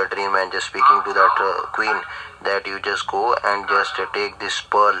came in their dream and just speaking to that queen, that you just go and just take this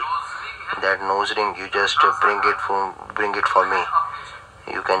pearl, that nose ring, you just bring it for me.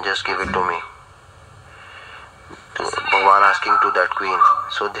 You can just give it to me. Bhagwan asking to that queen.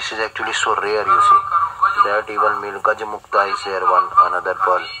 So this is actually so rare, you see. That even Gajamukta is there, another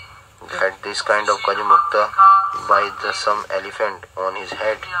pearl. That this kind of Gajamukta, by some elephant on his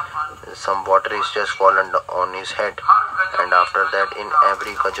head, some water is just fallen on his head, and after that in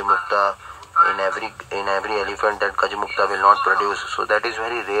every Gajamukta, in every elephant, that Gajamukta will not produce. So that is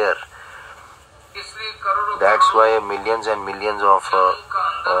very rare. That's why millions and millions of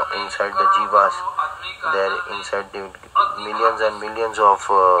inside the jivas, there inside the millions and millions of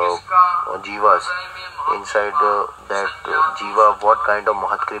jivas, inside that jiva, what kind of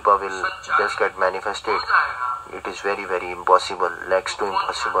Mahatkripa will just get manifested? It is very impossible, next to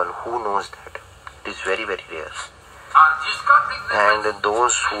impossible. Who knows that? It is very rare. And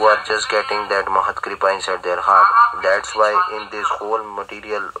those who are just getting that Mahatkripa inside their heart, that's why in this whole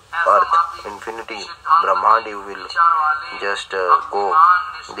material earth, infinity, Brahmandi will just go.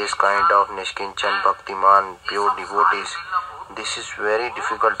 This kind of Nishkinchan, Bhaktiman, pure devotees, this is very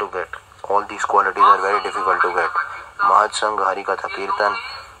difficult to get. All these qualities are very difficult to get. Mahatsangha, Harikatha, Kirtan,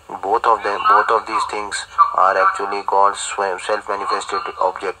 both of these things are actually called self-manifested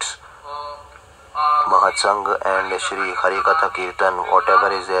objects. Mahatsang and Shri Harikatha Kirtan,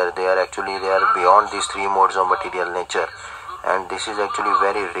 whatever is there, they are beyond these three modes of material nature, and this is actually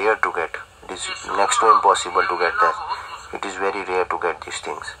very rare to get. This is next to impossible to get that. It is very rare to get these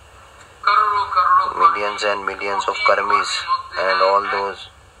things. Millions and millions of karmis and all those.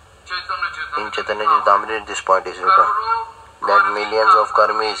 In Chaitanya Charitamrita this point is written that millions of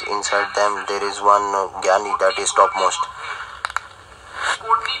karmis, inside them there is one Jnani that is topmost.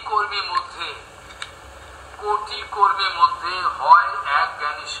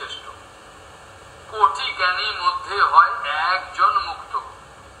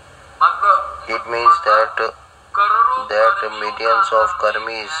 It means that millions of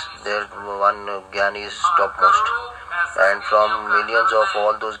karmis, there one Jnani is topmost, and from millions of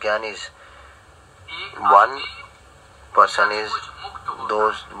all those Jnanis, one person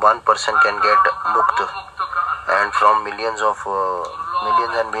can get mukta, and from millions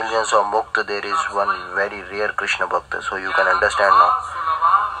and millions of mukta, there is one very rare Krishna Bhakta. So you can understand now.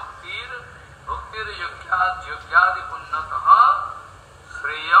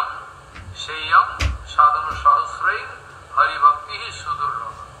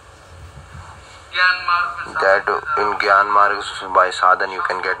 That in Gyan Marg by sadhan you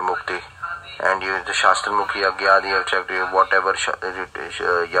can get mukti, and you the Shastra Mukhi Yagya whatever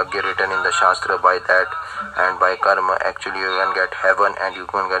Yagya written in the Shastra, by that and by karma actually you can get heaven and you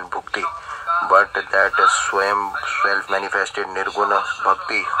can get bhukti. But that Swayam self-manifested Nirguna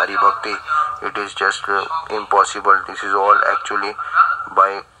Bhakti, Hari Bhakti, it is just impossible. This is all actually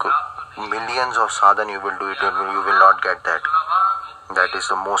by millions of sadhan you will do it and you will not get that. That is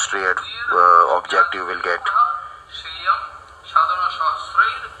the most rare object you will get.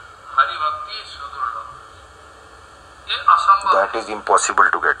 That is impossible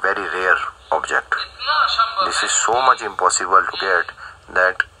to get, very rare object. This is so much impossible to get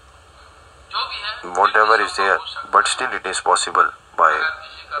that whatever is there, but still it is possible by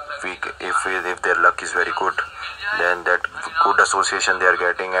if their luck is very good, then that good association they are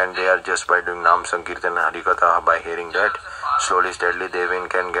getting, and they are just by doing Nam Sankirtan Harikatha, by hearing that, slowly steadily they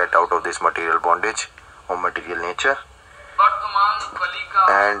can get out of this material bondage of material nature.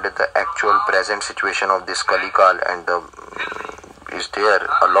 And the actual present situation of this Kalikal and is there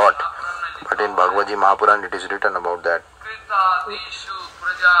a lot, but in Bhagavad Mahapuran it is written about that.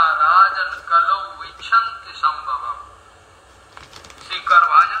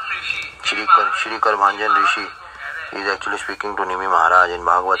 Shri Karvanjan Rishi is actually speaking to Nimi Maharaj in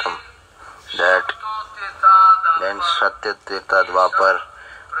Bhagavatam that then Satya Treta Dwapar,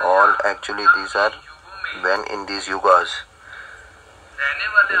 all actually these are when in these yugas,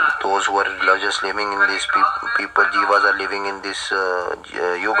 those who are just living in these people, jivas are living in this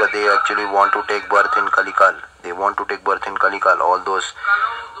yuga, they actually want to take birth in Kalikal. They want to take birth in Kalikal, all those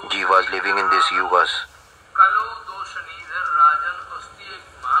jivas living in these yugas.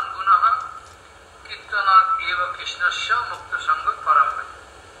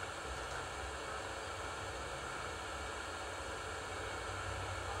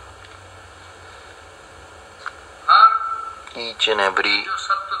 Each and every,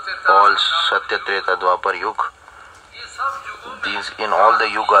 all Satya Treta Dwapar Yug, these in all the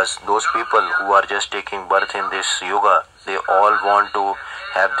yugas, those people who are just taking birth in this yuga, they all want to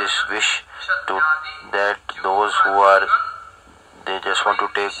have this wish to that those who are, they just want to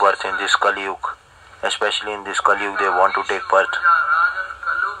take birth in this Kali Yug, especially in this Kali Yug they want to take birth.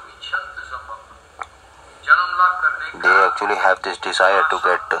 They actually have this desire to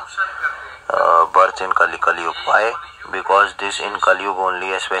get birth in Kali Yug. Why? Because this in Kali Yuga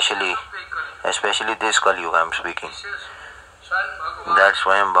only, especially this Kali Yuga I am speaking, that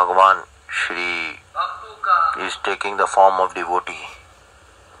Swayam Bhagavan Shri is taking the form of devotee.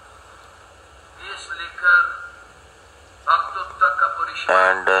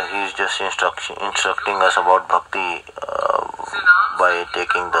 And he is just instructing us about bhakti by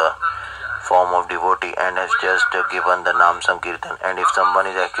taking the form of devotee, and has just given the Nam Sankirtan. And if someone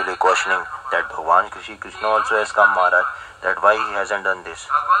is actually questioning that Bhagavan Shri Krishna also has come, Maharaj, that why he hasn't done this?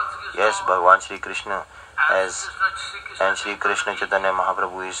 Yes, Bhagavan Shri Krishna has, and Shri Krishna Chaitanya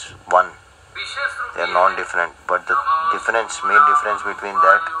Mahaprabhu is one. They are non-different, but the main difference between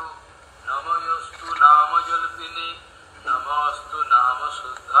that,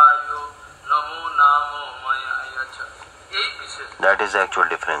 that is the actual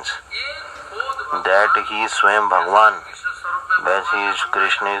difference. That he is Swayam Bhagavan, where he is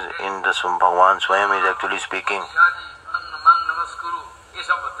Krishna is in the Bhagavan Swayam is actually speaking.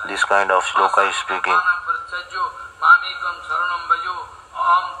 This kind of shloka is speaking.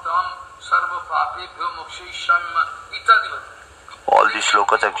 All these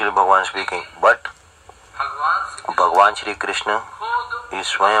shlokas actually Bhagavan speaking, but Bhagavan Shri Krishna is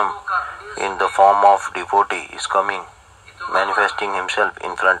Swayam in the form of devotee is coming, manifesting himself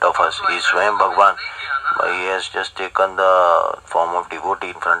in front of us. He is Swayam Bhagavan, but he has just taken the form of devotee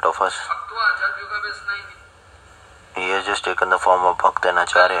in front of us. He has just taken the form of Bhakt and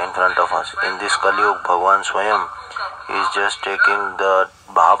Acharya in front of us. In this Kali Yuga, Bhagavan Swayam is just taking the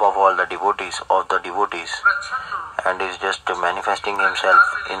bhav of all the devotees, and is just manifesting himself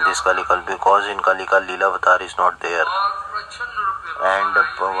in this Kalikal, because in Kalikal Leela Avatar is not there. And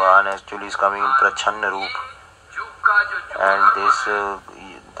Bhagavan actually is coming in Prachanna Roop. And this,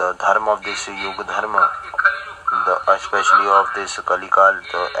 the dharma of this Yuga Dharma, especially of this Kalikal,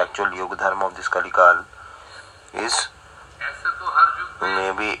 the actual Yuga Dharma of this Kalikal, is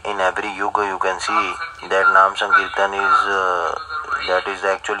maybe in every yuga you can see that Nam Sankirtan is that is the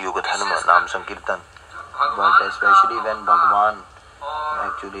actual Yuga Dharma, Nam Sankirtan. But especially when Bhagavan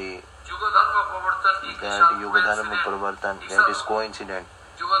actually that Yuga Dharma Pravartan, that is coincident.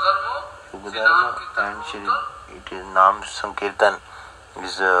 Yuga Dharma and Shri, it is Nam Sankirtan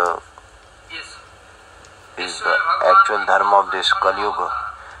is the actual dharma of this Kali Yuga,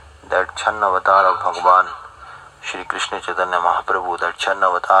 that Channa avatar of Bhagavan Shri Krishna Chaitanya Mahaprabhu, that Channa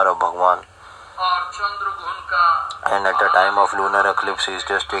avatar of Bhagavan. And at the time of lunar eclipse, he is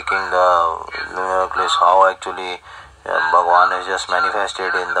just taking the lunar eclipse, how actually Bhagavan has just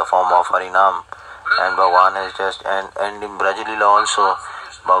manifested in the form of Harinam, and Bhagavan has just, and in Brajlila also,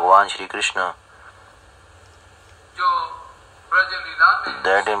 Bhagavan Shri Krishna,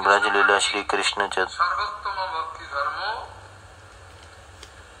 that in Brajlila Shri Krishna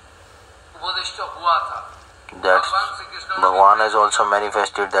that Bhagavan has also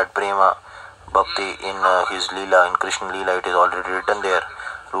manifested that prema bhakti in his Leela, in Krishna Leela. It is already written there.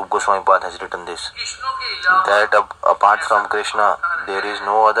 Rup Goswami Pad has written this, that apart from Krishna there is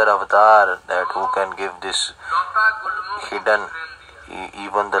no other avatar that who can give this hidden,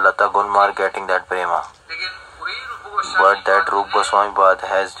 even the Lata Gunmar getting that prema. But that Rup Goswami Pad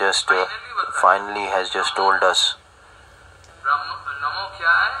has just finally has just told us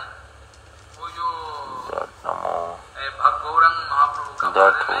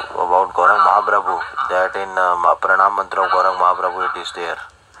that about Gaurang Mahaprabhu, that in Pranam Mantra of Gaurang Mahaprabhu it is there.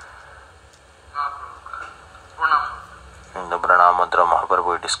 In the Pranam Mantra of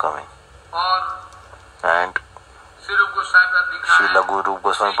Mahaprabhu it is coming. And Srila Guru Rup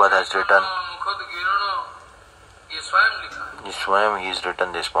Goswami Pad has written, Swayam he has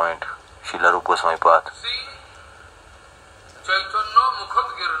written this point, Srila Rup Goswami Pad.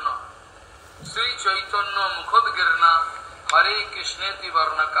 Sri Chaitanya Mukhad Girna Hare Krishneti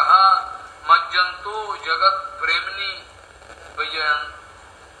Varna Kaha Majjanto Jagat Premni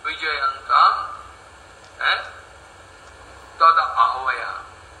Vijayantam Tada Ahvaya.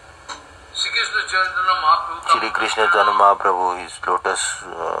 Shri Krishna Chaitanya Mahaprabhu, Shri Krishna Chaitanya Mahaprabhu, his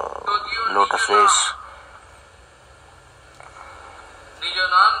lotus face,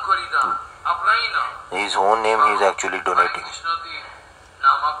 his own name he is actually donating.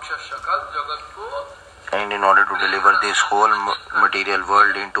 And in order to deliver this whole material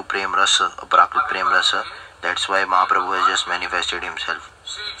world into Prem Rasa, Prakrit Prem Rasa, that's why Mahaprabhu has just manifested himself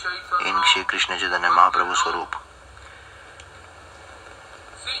in Shri Krishna Chaitanya Mahaprabhu Swarup.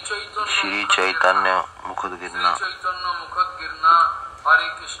 Shri Chaitanya Mukhad Girna Hare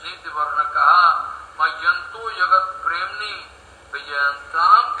Krishneti Varna Kaha Majjanto Jagat Premni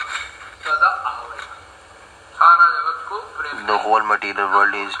Vijayantam Tada Ahvaya. The whole material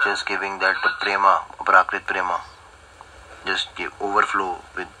world is just giving that prema, prakrit prema, just overflow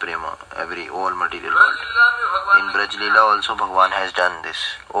with prema, all material world. In Braj Leela also Bhagavan has done this.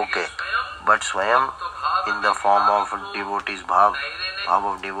 Okay, but Swayam in the form of devotees, bhav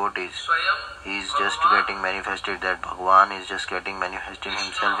of devotees, he is just getting manifested, that Bhagavan is just getting manifesting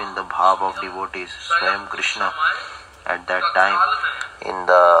himself in the bhav of devotees, Swayam Krishna. At that time,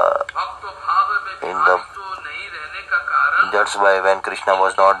 that's why when Krishna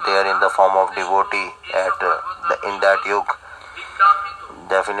was not there in the form of devotee in that yuga,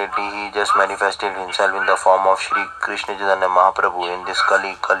 definitely he just manifested himself in the form of Shri Krishna Chaitanya Mahaprabhu in this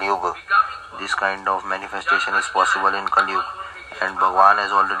Kali Yuga. This kind of manifestation is possible in Kali Yuga, and Bhagavan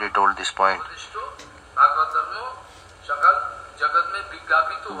has already told this point,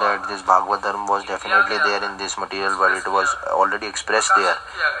 that this Bhagavad Dharma was definitely there in this material world. It was already expressed there,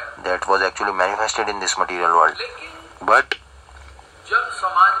 that was actually manifested in this material world. But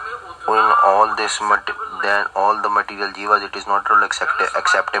in all this, then all the material jivas, it is not really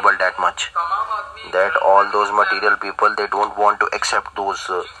acceptable that much. That all those material people, they don't want to accept those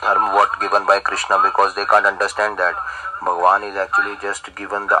dharma what given by Krishna, because they can't understand that Bhagavan is actually just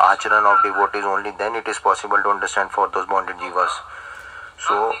given the acharan of devotees, only then it is possible to understand for those bonded jivas.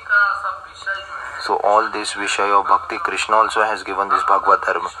 So all this Vishaya of Bhakti, Krishna also has given this Bhagavad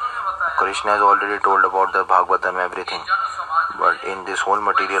Dharma. Krishna has already told about the Bhagavad Dharma, everything. But in this whole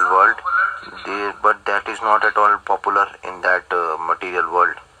material world, but that is not at all popular in that material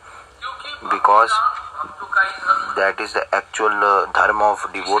world. Because that is the actual dharma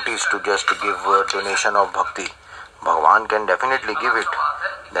of devotees, to just give donation of bhakti. Bhagavan can definitely give it.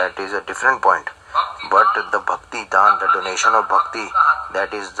 That is a different point. But the bhakti dan, the donation of bhakti,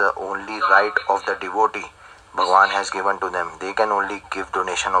 that is the only right of the devotee. Bhagavan has given to them. They can only give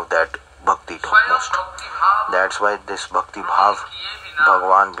donation of that bhakti topmost. That's why this bhakti bhav,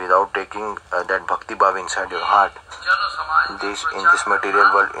 Bhagavan, without taking that bhakti bhav inside your heart, in this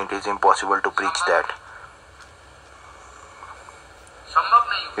material world, it is impossible to preach that.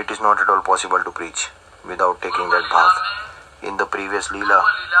 It is not at all possible to preach without taking that bhav. In the previous Leela,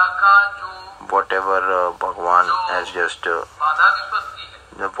 whatever Bhagavan has just,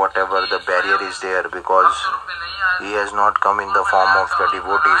 whatever the barrier is there, because he has not come in the form of the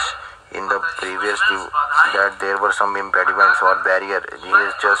devotees. In the previous, that there were some impediments or barrier, he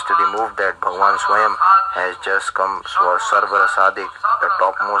has just removed that. Bhagavan Swayam has just come for Sarva Rasadik, the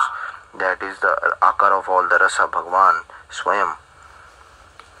topmost, that is the akar of all the rasa, Bhagavan Swayam.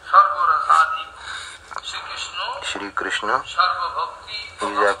 Shri Krishna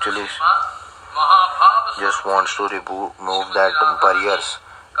is actually just wants to remove that barriers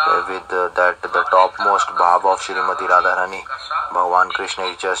with that the topmost bhav of Srimati Radharani. Bhagavan Krishna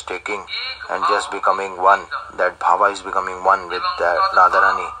is just taking and just becoming one. That bhava is becoming one with that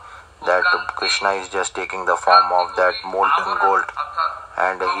Radharani. That Krishna is just taking the form of that molten gold,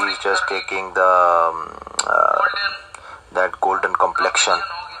 and he is just taking the that golden complexion,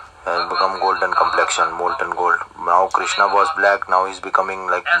 and become golden complexion, molten gold. Now Krishna was black, now he is becoming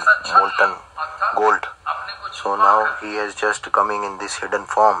like molten gold. So now he is just coming in this hidden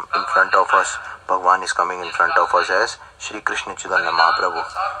form in front of us. Bhagavan is coming in front of us as Shri Krishna Chaitanya Mahaprabhu.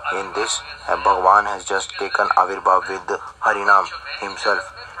 In this, Bhagavan has just taken Avirbhav with Harinam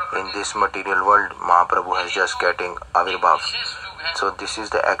himself. In this material world, Mahaprabhu has just getting Avirbhav. So this is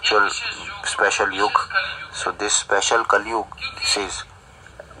the actual special yug. So this special Kali Yug, this is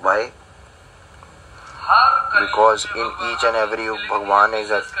why? Because in each and every yug Bhagavan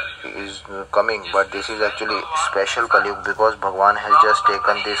is coming, but this is actually special Kali Yug, because Bhagavan has just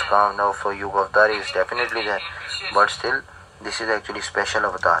taken this kind of yug avatar is definitely there, but still this is actually special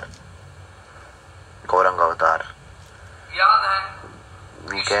avatar, Gauranga avatar.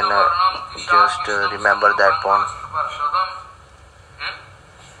 We can just remember that point.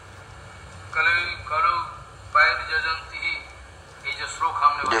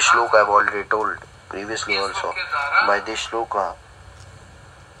 This shloka I have already told previously also. By this shloka,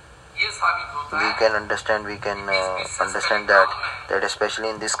 we can understand that especially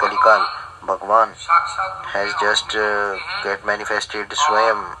in this Kalikal, Bhagavan has just get manifested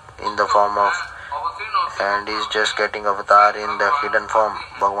Swayam in the form of, and is just getting avatar in the hidden form.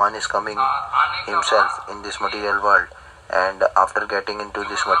 Bhagavan is coming himself in this material world, and after getting into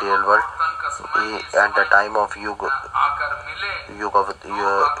this material world, at the time of Yug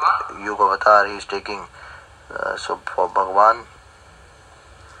avatar he is taking. So for Bhagavan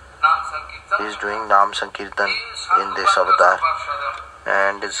is doing Nam Sankirtan in this avatar.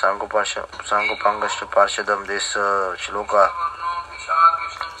 And Sangopangashta Parshadam, this shloka,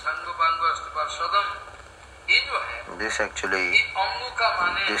 this actually,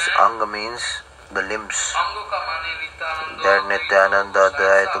 this Anga means the limbs. That Nityananda,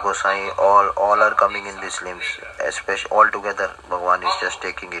 Dayat Gosai, all are coming in these limbs. Especially all together, Bhagavan is just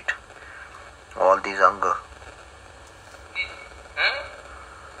taking it. All these Anga.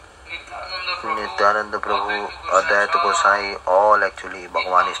 Nityananda Prabhu, Adayat Gosai, all actually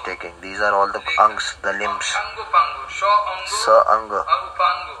Bhagavan is taking. These are all the Angs, the limbs. Sa Anga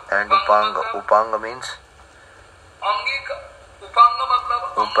and Upanga. Upanga means?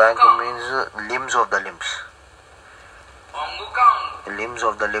 Upanga means limbs of the limbs. Limbs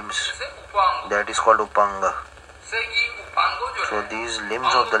of the limbs. That is called Upanga. So these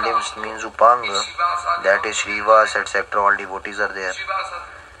limbs of the limbs means Upanga. That is Shrivas, etc. All devotees are there.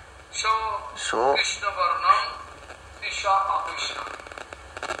 So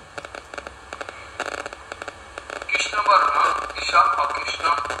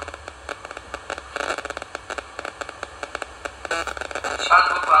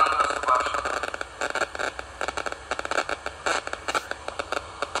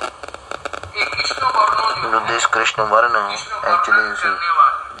this Krishna Varna, actually you see,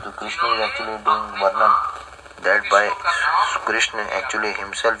 the Krishna is actually doing Varnan, that by Krishna actually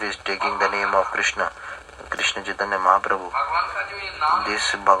himself is taking the name of Krishna, Krishna Chaitanya Mahaprabhu.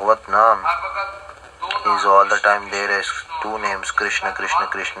 This Bhagavat Naam is all the time there as two names, Krishna, Krishna,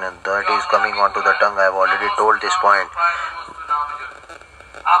 Krishna. That is coming onto the tongue. I have already told this point.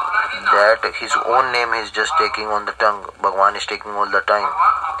 That his own name is just taking on the tongue. Bhagavan is taking all the time.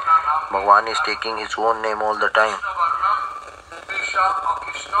 Bhagavan is taking his own name all the time.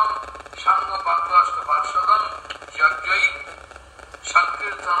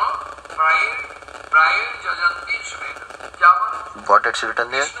 What it's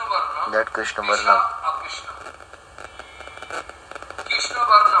written there? That Krishna Varna. Krishna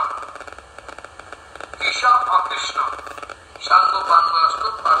Varna. Krishna Akrishna. Shango Bandhastu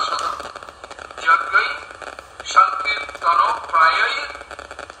Parshadam. Jagai Sankirtano Prayai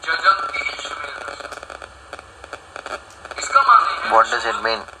Jajanti Shmedas. What does it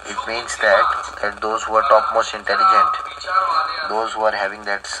mean? It means that those who are topmost intelligent, those who are having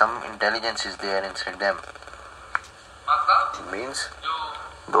that some intelligence is there inside them. It means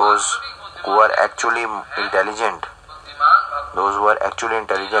those who are actually intelligent,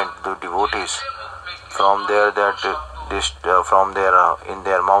 the devotees, from there in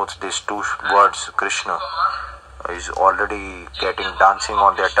their mouths these two words Krishna is already getting dancing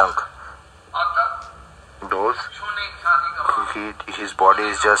on their tongue. Those his body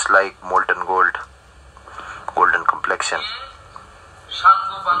is just like molten gold, golden complexion.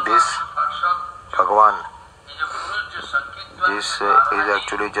 This Bhagavan, this is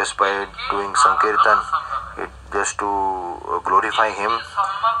actually just by doing Sankirtan, just to glorify him.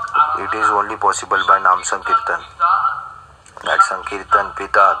 It is only possible by Nam Sankirtan. That Sankirtan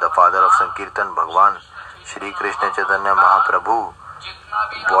Pita, the father of Sankirtan, Bhagavan, Shri Krishna Chaitanya Mahaprabhu,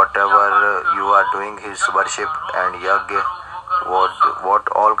 whatever you are doing his worship and yagya, what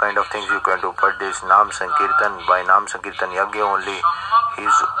all kind of things you can do, but this Nam Sankirtan, by Nam Sankirtan yagya only,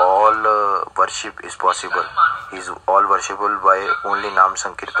 his all worship is possible. He is all worshipable by only Nam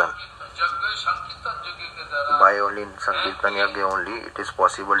Sankirtan. By only Sankirtan yagya only, it is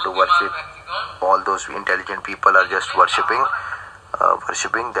possible to worship. All those intelligent people are just worshipping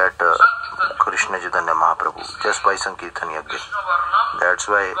that Krishna Chaitanya Mahaprabhu, just by Sankirtan yagya. That's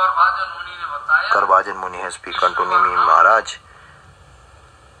why Karvajan Muni has spoken to Nimi Maharaj.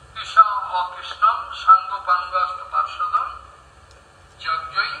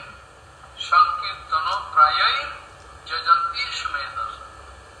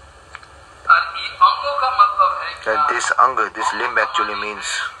 That this anga, this limb actually means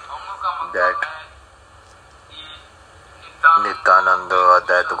that Nityananda,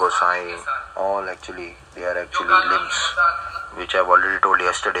 Advaita Gosai, all actually, they are actually limbs, which I have already told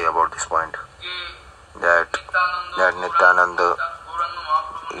yesterday about this point. That Nityananda,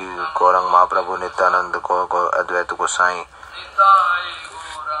 Gaurang Mahaprabhu, Nityananda, Advaita Gosai,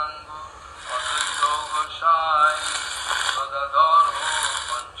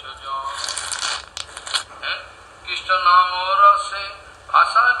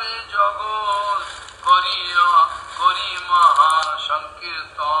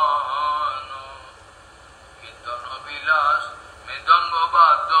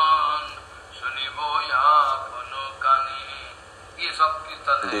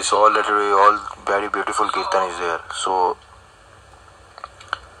 this all very beautiful kirtan is there. So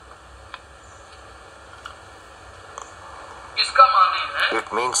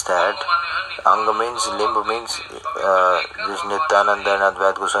it means that anga means, limb means this Nityananda and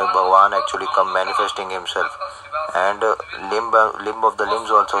Advaita Goswami Bhagavan actually come manifesting himself, and limb of the limbs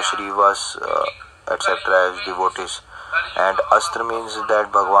also Shrivas etc. as devotees. And Astra means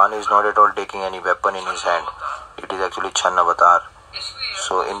that Bhagavan is not at all taking any weapon in his hand. It is actually Chan avatar.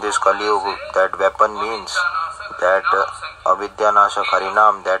 So in this Kali Yuga, that weapon means that Avidya Nashak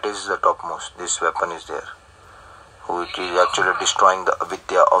Harinam, that is the topmost. This weapon is there, which is actually destroying the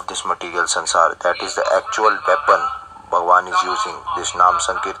avidya of this material sansar. That is the actual weapon Bhagavan is using, this Nam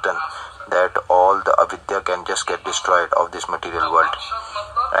Sankirtan, that all the avidya can just get destroyed of this material world.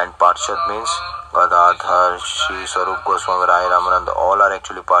 And Parshad means Gadadhar, Shri Swarup Goswami, Rai Ramananda, all are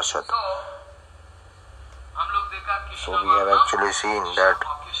actually Parshad. So we have actually seen that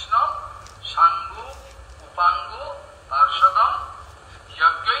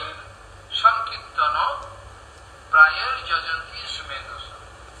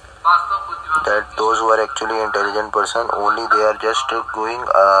those who are actually intelligent person, only they are just doing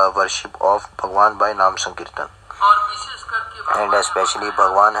worship of Bhagavan by Nam Sankirtan. And especially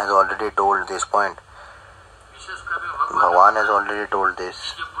Bhagavan has already told this point. Bhagavan has already told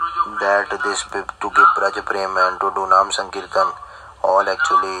this, that this to give Braj Prem and to do Nam Sankirtan, all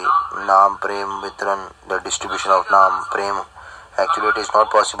actually Nam Prem Vitran, the distribution of Nam Prem, actually it is not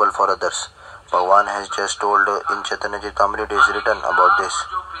possible for others. Bhagavan has just told in Chaitanya Charitamrita, it is written about this,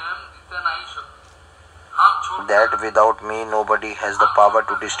 that without me nobody has the power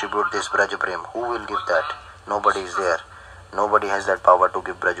to distribute this Braj Prem. Who will give that? Nobody is there. Nobody has that power to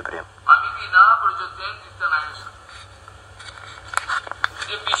give Braj Prem.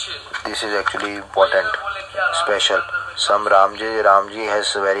 This is actually important, special. Some Ramji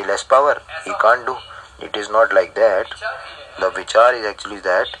has very less power. He can't do. It is not like that. The vichar is actually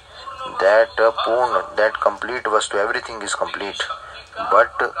that Purna, that complete vastu, everything is complete.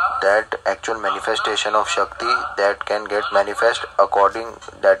 But that actual manifestation of Shakti that can get manifest according,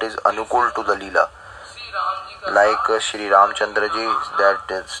 that is anukul to the Leela. Like Shri Ramchandra ji,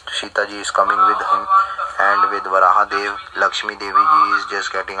 that Sita ji is coming with him, and with Varaha Dev, Lakshmi Devi ji is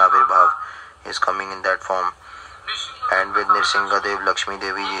just getting Avirbhav, is coming in that form. And with Nirsingha Dev, Lakshmi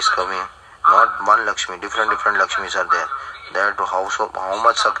Devi ji is coming. Not one Lakshmi, different Lakshmis are there. That how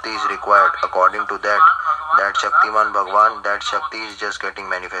much Shakti is required, according to that Shaktiman Bhagwan, that Shakti is just getting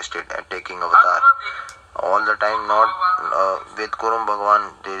manifested and taking avatar. All the time, not with Kurum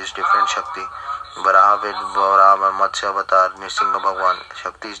Bhagwan, there is different Shakti. Varaha with Varaha, Matsya avatar, Nirsingha Bhagwan,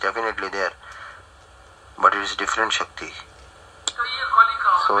 Shakti is definitely there. But it is different Shakti.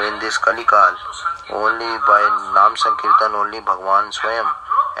 So in this Kalikal, only by Nam Sankirtan, only Bhagwan Swayam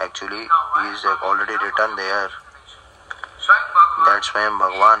actually is already written there. That Swayam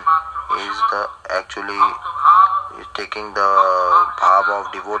Bhagwan is the actually is taking the bhav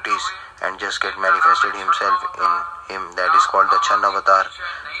of devotees and just get manifested himself in him. That is called the Chan avatar,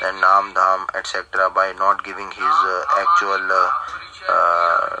 the Nam Dham, etc. By not giving his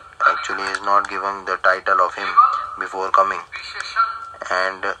actually is not giving the title of him before coming.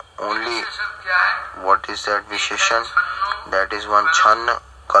 And only what is that Visheshan? That is one Chan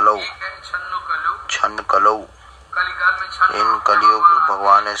Kalau. Chan Kalau. In Kali Yuga,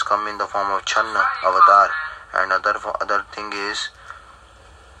 Bhagwan has come in the form of Chan avatar. And other thing is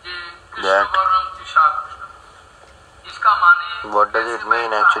that what does it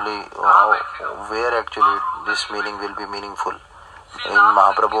mean actually? Where actually this meaning will be meaningful? In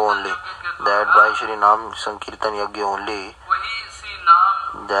Mahaprabhu only. That by Shri Nam Sankirtan Yagya only,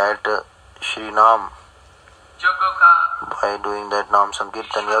 that Shri Nam, by doing that Nam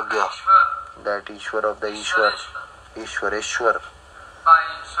Sankirtan Yagya, that Ishwar of the Ishwar, Ishwareshwar,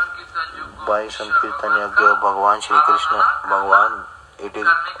 by Sankirtan Yagya, Bhagavan Shri Krishna, Bhagavan, it is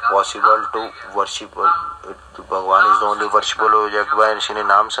possible to worship. Bhagavan is the only worshipable object by Shri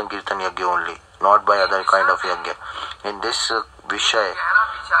Nam Sankirtan Yagya only, not by other kind of Yagya. In this Vishay,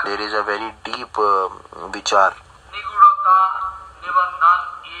 there is a very deep vichar.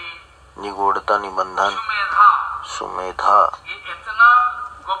 Nigodata Nibandhan Sumedha,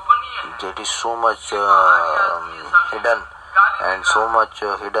 that is so much hidden, and so much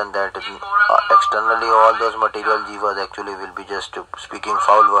hidden that externally all those material jivas actually will be just speaking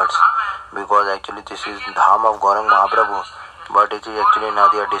foul words, because actually this is Dham of Gaurang Mahaprabhu, but it is actually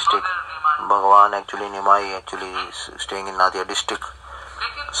Nadia district. Bhagavan actually Nimai actually is staying in Nadia district.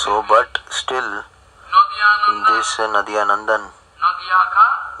 So but still this Nadia Nandan,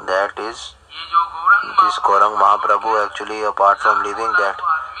 that is this Gaurang Mahaprabhu actually, apart from living that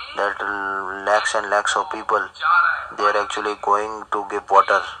lakhs and lakhs of people, they are actually going to give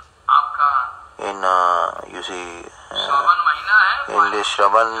water in you see in this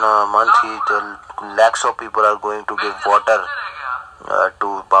Shravan month, lakhs of people are going to give water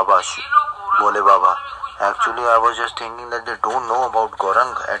to Baba, Bole Baba. Actually, I was just thinking that they don't know about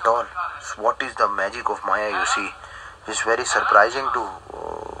Gaurang at all. What is the magic of Maya, you see? It's very surprising to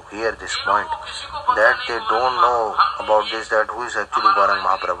hear this point, that they don't know about this, that who is actually Gaurang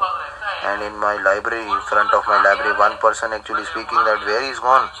Mahaprabhu. And in my library, in front of my library, one person actually speaking that where he is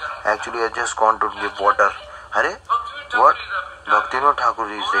gone. Actually, I just gone to give water. Hare, what? Bhaktivinoda Thakur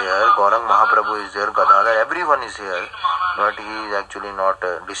is there, Gaurang Mahaprabhu is there, Gadadhar, everyone is here, but he is actually not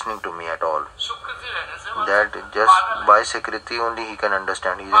listening to me at all. That just by Sakriti only he can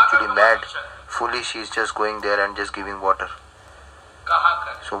understand. He is actually mad, foolish. He is just going there and just giving water.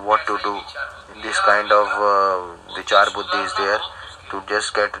 So what to do? This kind of vichar buddhi is there to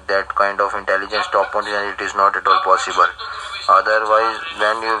just get that kind of intelligence top on, and it is not at all possible. Otherwise,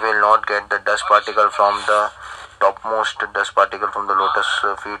 when you will not get the dust particle from the topmost dust particle from the lotus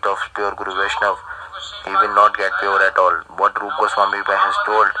feet of pure Guru Vaishnav, he will not get pure at all. What Rupa Goswami has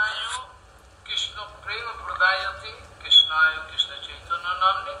told,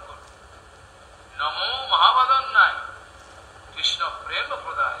 Krishna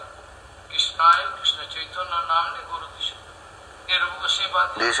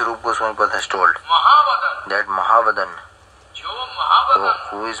This Rupa Goswami Pad has told that Mahavadan,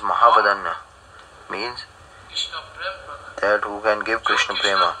 who is Mahavadan, means that who can give Krishna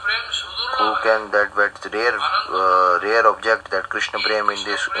Prema, who can, that rare object, that Krishna Prema in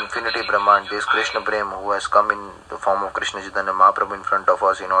this infinity Brahman, this Krishna Prema who has come in the form of Krishna Chaitanya Mahaprabhu in front of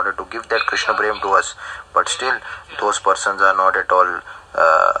us in order to give that Krishna Prema to us, but still those persons are not at all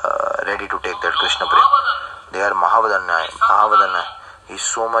ready to take that Krishna Prema. They are Mahavadana. Is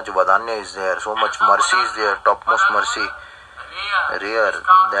so much Vadanya is there, so much mercy is there, topmost mercy, rare,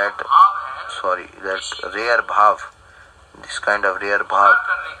 that rare bhav, this kind of rare bhav,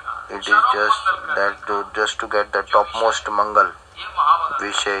 it is just that just to get the topmost mangal,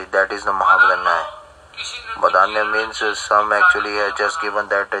 Vishay, that is the Mahavadanya. Vadanya means some actually has just given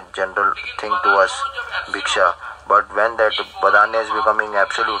that a general thing to us, Bhiksha, but when that Vadanya is becoming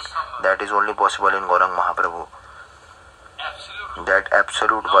absolute, that is only possible in Gaurang Mahaprabhu. That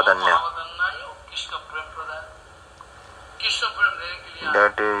absolute Vadanya,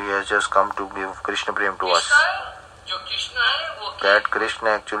 that he has just come to give Krishna Prem to us. That Krishna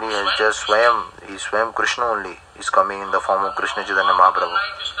actually has just Swayam Krishna only is coming in the form of Krishna Chaitanya Mahaprabhu.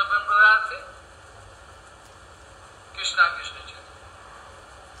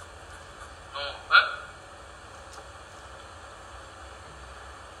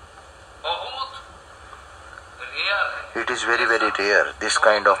 It is very, very rare, this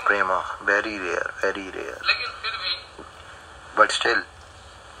kind of prema, very rare, very rare. But still,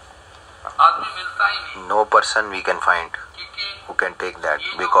 no person we can find who can take that,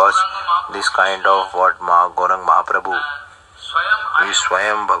 because this kind of what Gaurang Mahaprabhu is,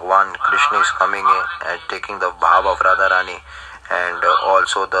 Swayam Bhagwan Krishna is coming in and taking the bhav of Radharani, and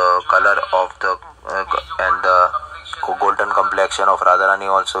also the color of the and the golden complexion of Radharani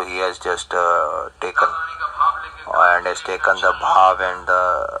also he has just taken, and has taken the bhav and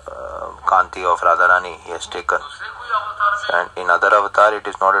the kanti of Radharani he has taken. And in other avatar it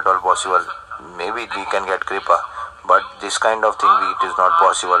is not at all possible. Maybe we can get kripa, but this kind of thing it is not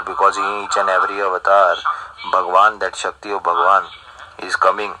possible, because in each and every avatar Bhagwan, that Shakti of Bhagwan is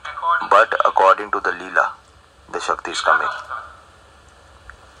coming, but according to the Leela, the Shakti is coming.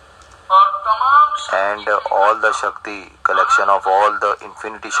 And all the Shakti, collection of all the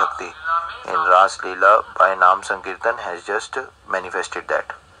infinity Shakti in Ras Leela by Nam Sankirtan has just manifested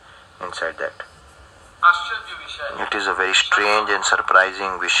that, inside that. It is a very strange and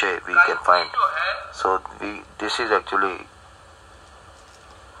surprising Vishay we can find. So this is actually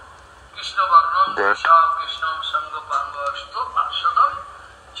that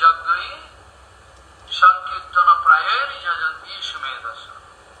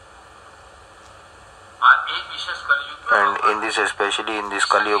and in this, especially in this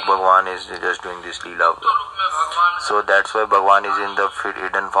Kali Yuga, Bhagwan is just doing this Leela. So that's why Bhagwan is in the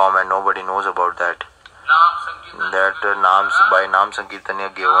hidden form and nobody knows about that. That by Nam Sankirtanya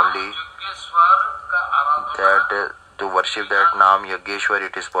gave only that to worship that Nam Yageshwar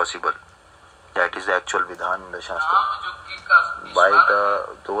it is possible. That is the actual Vidhan in the Shastra. By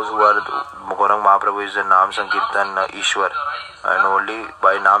those who are Gaurang Mahaprabhu is the Nam Sankirtan Ishwar, and only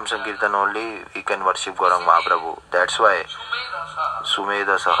by Nam Sankirtan only we can worship Gaurang Mahaprabhu. That's why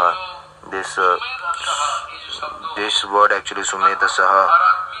Sumedha Saha, this word actually Sumedha Saha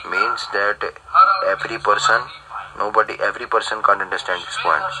means that every person can't understand this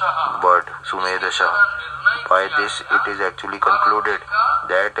point, but Sumedha Saha. By this it is actually concluded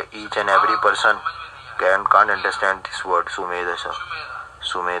that each and every person can't understand this word Sumedha.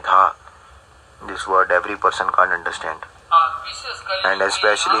 Sumedha, this word every person can't understand. And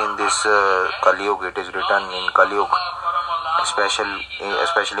especially in this Kali Yuga, it is written in Kali Yuga,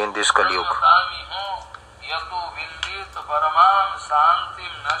 especially in this Kali Yuga.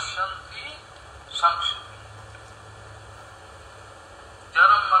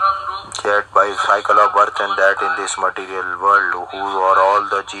 That by cycle of birth and that in this material world, who are all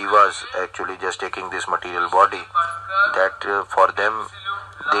the jivas actually just taking this material body, that for them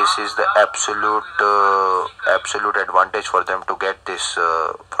this is the absolute advantage for them to get this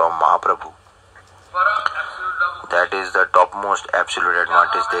from Mahaprabhu. That is the topmost absolute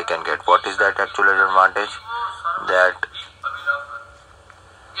advantage they can get. What is that absolute advantage?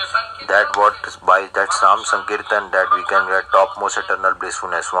 That what by that Nam Sankirtan that we can get topmost eternal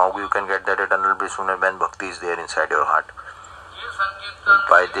blissfulness. How you can get that eternal blissfulness when bhakti is there inside your heart?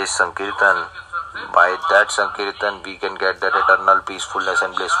 By this Sankirtan, by that Sankirtan we can get that eternal peacefulness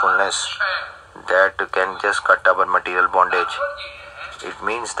and blissfulness that can just cut our material bondage. It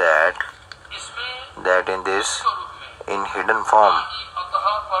means that in hidden form.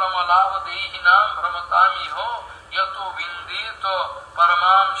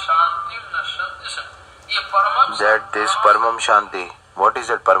 That this Paramam Shanti, what is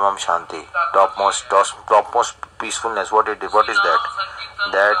that Paramam Shanti? Topmost peacefulness. What is that?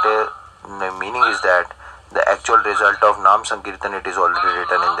 The meaning is that the actual result of Nam Sankirtan, it is already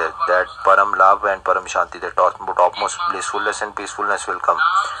written in there. That Param Labha and Param Shanti, the topmost blissfulness and peacefulness will come.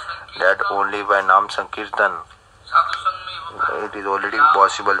 That only by Nam Sankirtan, it is already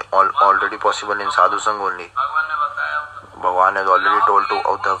possible in Sadhu Sang only. Bhagavan has already told to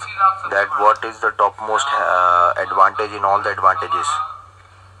Uddhav that what is the topmost advantage in all the advantages.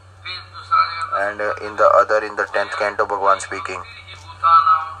 And in the 10th canto, Bhagavan speaking,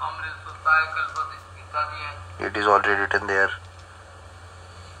 it is already written there.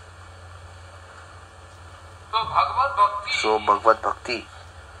 So Bhagavad Bhakti,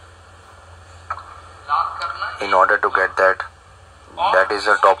 in order to get that is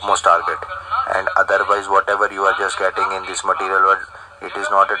the topmost target. And otherwise, whatever you are just getting in this material world, it is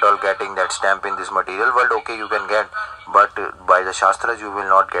not at all getting that stamp in this material world. Okay, you can get, but by the Shastras you will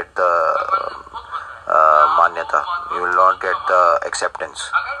not get the manyata. You will not get the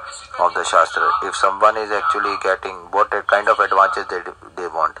acceptance of the Shastra. If someone is actually getting what kind of advantage they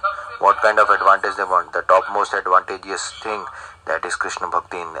want, what kind of advantage they want, the topmost advantageous thing, that is Krishna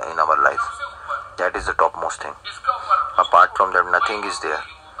Bhakti in our life. That is the topmost thing. Apart from that, nothing is there.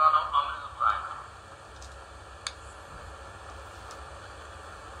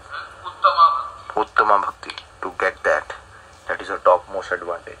 Uttama Bhakti, to get that is the topmost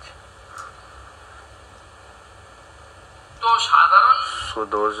advantage. So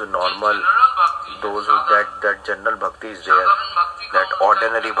those normal, that general bhakti is there, that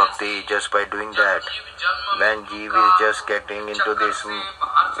ordinary bhakti, just by doing that, when Jeev is just getting into this,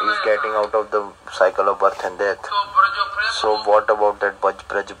 is getting out of the cycle of birth and death. So what about that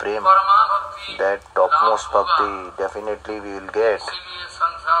Braj Prem? That topmost bhakti definitely we will get.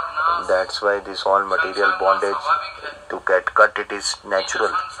 That's why this all material bondage, to get cut, it is natural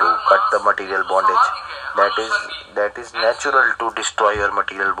to cut the material bondage. That is natural to destroy your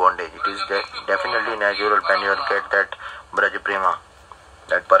material bondage. It is definitely natural when you get that Braj Prema,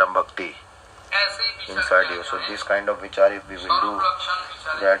 that Param Bhakti inside you. So this kind of vichar, if we will do,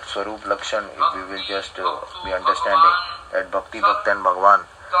 that Swarup Lakshan, if we will just be understanding that Bhakti, Bhakta and Bhagavan,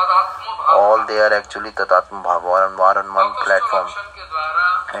 all they are actually Tatatma Bhava on one platform.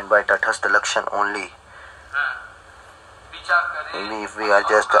 And by Tathastha Lakshan only, if we are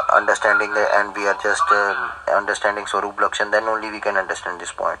just understanding that, and we are just understanding Swarup Lakshan, then only we can understand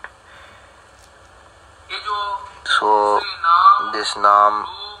this point. So this Nam,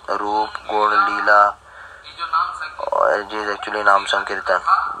 Roop, Gun, Leela, it is actually Nam Sankirtan,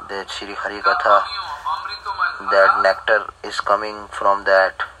 that Shri Harikatha, that nectar is coming from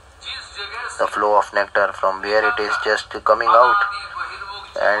that, the flow of nectar, from where it is just coming out,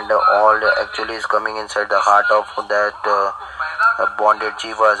 and all actually is coming inside the heart of that bonded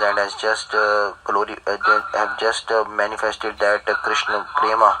jivas, and has just have just manifested that Krishna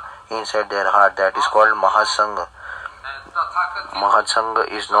Prema inside their heart. That is called Mahasanga. Mahasanga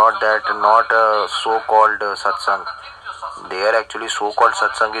is not a so-called satsang. There actually so-called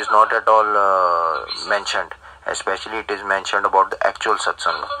satsang is not at all mentioned. Especially it is mentioned about the actual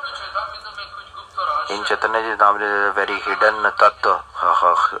satsang. In Chaitanya Charitamrita, there is a very hidden tattva,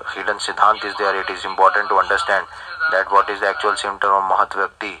 hidden siddhant is there. It is important to understand that what is the actual symptom of Mahat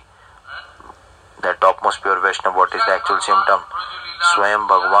Vyakti, that topmost pure Vaishnava, what is the actual symptom. Swayam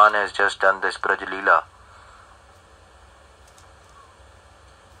Bhagavan has just done this Braj Leela.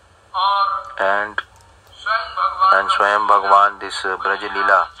 And Swayam Bhagavan, this Braj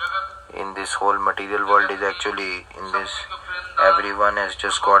Leela, in this whole material world is actually, in this, everyone has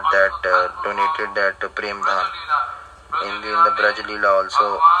just got that, donated that Prem Dhan. In the Braj Leela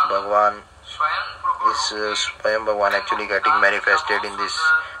also, Bhagavan is, Swayam Bhagavan actually getting manifested in this,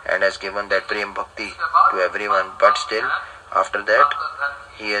 and has given that Prem Bhakti to everyone. But still, after that,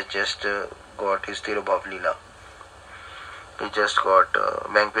 he has just got his Tirubhav Leela. He just got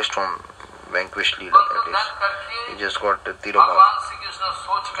vanquished from Vanquish Leela, that is. He just got Tirubhav.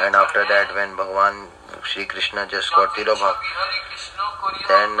 And after that, when Bhagavan Shri Krishna just got Tirubhav,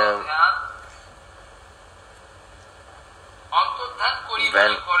 then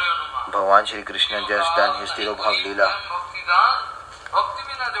when Bhagavan Shri Krishna just done his Tirubhav Leela,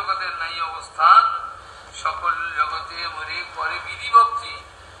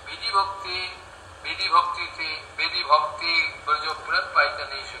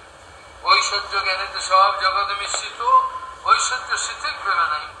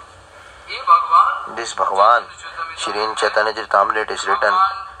 this Bhagavan, In Chaitanya Charitamrita it is written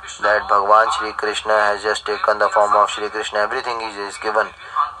that Bhagavan Shri Krishna has just taken the form of Shri Krishna, everything is given.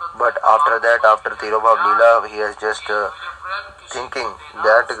 But after that, after Tirobhav Leela, he has just thinking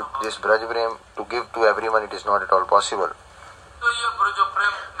that this Braj Prem to give to everyone, it is not at all possible.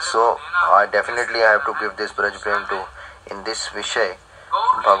 So I definitely have to give this Braj Prem to, in this Vishay,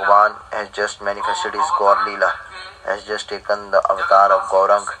 Bhagavan has just manifested his Gaur Leela, has just taken the avatar of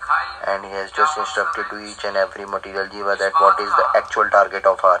Gaurang, and he has just instructed to each and every material jiva that what is the actual target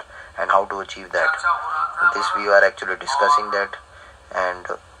of our and how to achieve that. This we are actually discussing that, and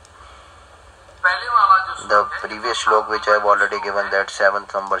the previous shlok which I have already given, that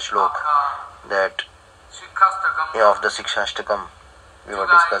 7th number shlok, that of the Sikshashtakam we were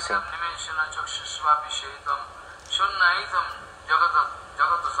discussing.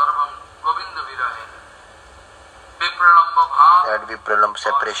 That Vipralam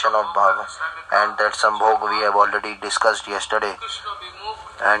separation of Bhava, and that Sambhog we have already discussed yesterday,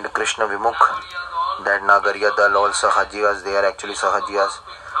 and Krishna Vimukh, that Nagarya Dal, all Sahajiyas, they are actually Sahajiyas.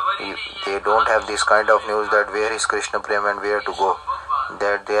 They don't have this kind of news that where is Krishna Prem and where to go,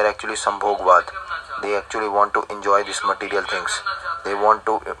 that they are actually Sambhogvad. They actually want to enjoy these material things. They want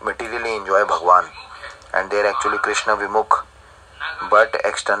to materially enjoy Bhagwan, and they are actually Krishna Vimukh. But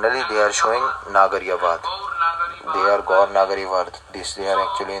externally they are showing Nagaryavad. They are Gaur Nagarivad. This they are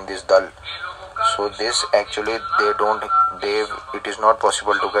actually in this dal. So this actually it is not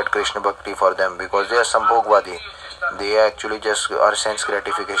possible to get Krishna Bhakti for them, because they are Sambhogvadi. They actually just are sense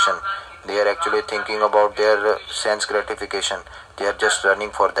gratification. They are actually thinking about their sense gratification. They are just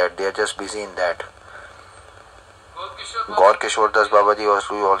running for that. They are just busy in that. Gaur Kishore Das Babaji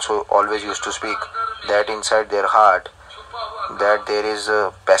also always used to speak that inside their heart, that there is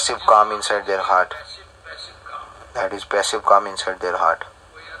a passive calm inside their heart. That is passive calm inside their heart.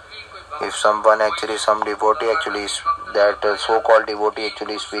 If someone actually, some devotee actually, that so-called devotee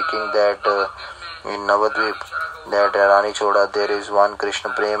actually speaking that in Navadvip, that Rani Choda, there is one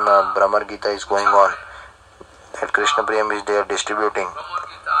Krishna Prem Brahmar Gita is going on. That Krishna Prem is there distributing.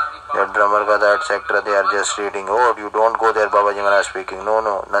 That Brahmar Gita, etc. they are just reading. Oh, you don't go there, Babaji Maharaj speaking.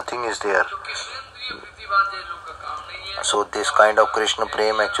 No, nothing is there. So this kind of Krishna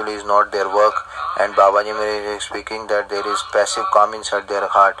Prem actually is not their work, and Babaji Maharaj is speaking that there is passive calm inside their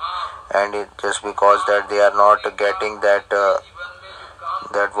heart, and it just because that they are not getting that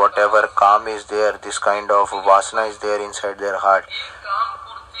that whatever calm is there, this kind of vasana is there inside their heart.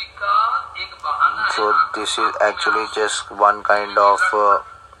 So this is actually just one kind of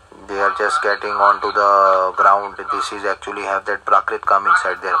they are just getting onto the ground. This is actually have that prakrit calm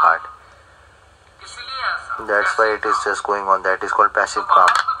inside their heart. That's why it is just going on. That is called passive calm.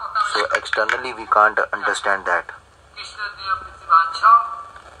 So externally we can't understand that.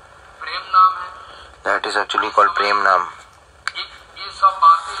 That is actually called Prem Nam.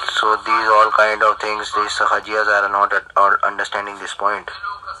 So these all kind of things, these Sahajiyas are not at all understanding this point.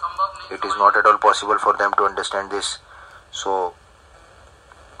 It is not at all possible for them to understand this. So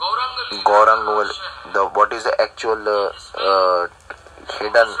Gaurang, what is the actual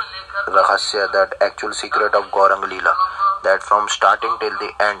hidden rahasya, that actual secret of Gaurang Leela, that from starting till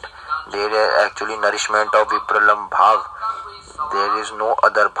the end there is actually nourishment of Vipralam Bhav. There is no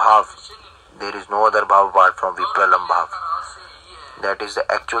other Bhav. There is no other Bhav apart from Vipralam Bhav. That is the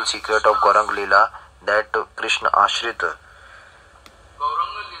actual secret of Gaurang Leela, that Krishna Ashrita.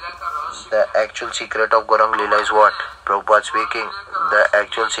 The actual secret of Gaurang Leela is what? Prabhupada speaking. The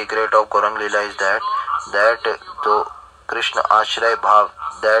actual secret of Gaurang Leela is that the Krishna Ashray Bhav,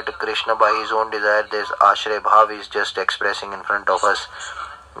 that Krishna by his own desire, this Ashray Bhav is just expressing in front of us.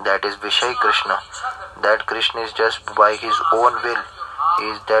 That is Vishay Krishna. That Krishna is just by his own will.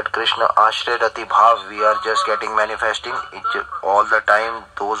 Is that Krishna Ashray Rati Bhav we are just getting manifesting all the time.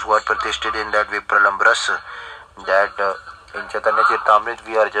 Those who are pratishthed in that Vipralam Brasa, that in Chaitanya Charitamrita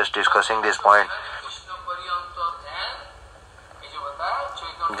we are just discussing this point.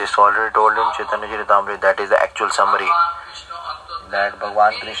 This already told in Chaitanya Charitamrita. That is the actual summary. That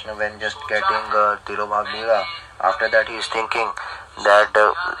Bhagavan Krishna, when just getting Tirobhav Leela, after that he is thinking that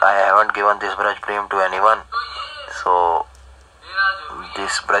I haven't given this Braj Prem to anyone. So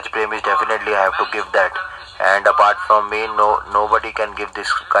this Braj Prem is definitely I have to give that. And apart from me, nobody can give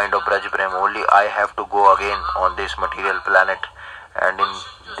this kind of Braj Prem. Only I have to go again on this material planet. And in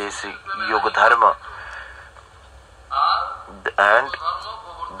this Yuga Dharma. And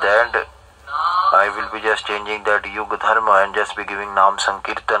then I will be just changing that Yuga Dharma and just be giving Nam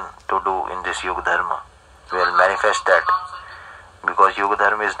Sankirtan to do in this Yuga Dharma. We will manifest that. Because Yuga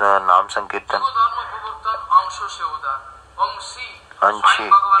Dharma is the Nam Sankirtan. Anshi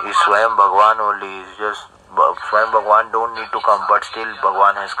is Swayam Bhagwan only, is just Swayam Bhagwan don't need to come, but still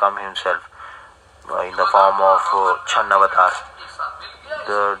Bhagwan has come himself in the form of Channavatar.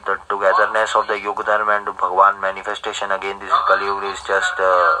 The togetherness of the Yuga Dharma and Bhagwan manifestation again, this Kali Yuga is just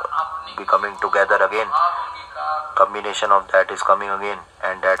becoming together again. Combination of that is coming again,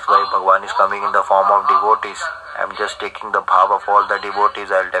 and that's why Bhagwan is coming in the form of devotees. I'm just taking the bhav of all the devotees.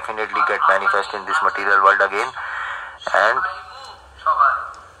 I'll definitely get manifest in this material world again, and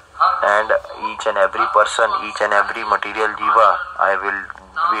each and every person, each and every material jiva, I will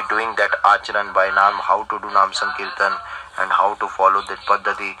be doing that acharan by Nam, how to do Nam Sankirtan and how to follow that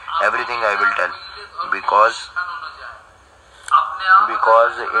paddhati. Everything I will tell, because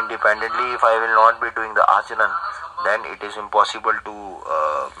independently, if I will not be doing the acharan, then it is impossible to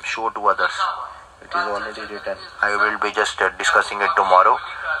show to others. It is already written. I will be just discussing it tomorrow,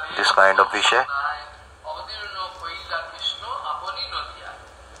 this kind of vishay.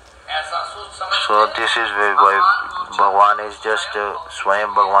 So this is why Bhagwan is just,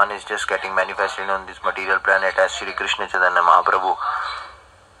 Swayam Bhagwan is just getting manifested on this material planet as Shri Krishna Chaitanya Mahaprabhu.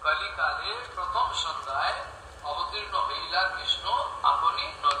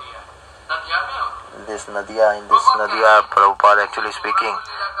 In this Nadiya, Prabhupada actually speaking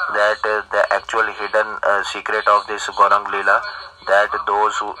that the actual hidden secret of this Gaurang Leela,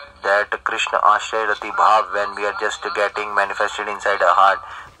 that Krishna Ashray Rati Bhav, when we are just getting manifested inside our heart,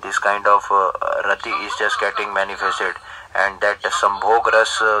 this kind of Rati is just getting manifested, and that Sambhog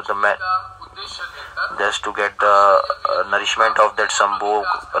Ras, just to get the nourishment of that Sambhog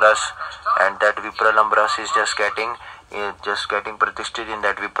Ras, and that Vipralam Ras is just getting pratisthit in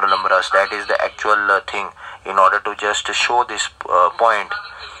that Vipralam Ras. That is the actual thing. In order to just show this point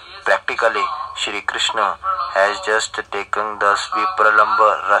practically, Shri Krishna has just taken the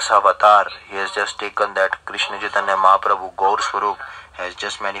Vipralamba Rasa Avatar. He has just taken that Krishna Chaitanya Mahaprabhu Gaur Swarup has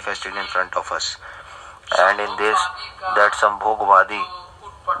just manifested in front of us. And in this, that Sambhogvadi,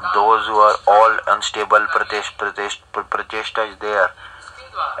 those who are all unstable, Pracheshta is there,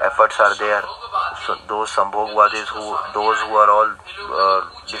 efforts are there. So those Sambhogvadis, those who are all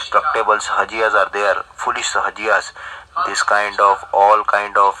destructible Sahajiyas are there, foolish Sahajiyas. This kind of, all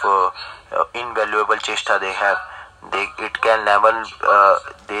kind of invaluable chesta they have. They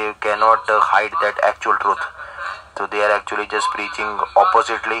cannot hide that actual truth. So they are actually just preaching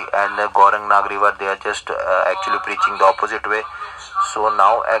oppositely, and the Gaurang Nag river, they are just actually preaching the opposite way. So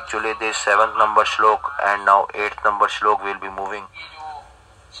now actually this 7th number shlok and now 8th number shlok will be moving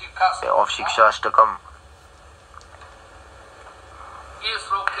of Shiksha Ashtakam.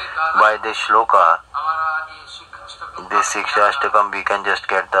 By this shloka, this Shiksha Ashtakam, we can just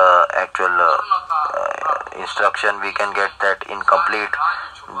get the actual instruction, we can get that incomplete,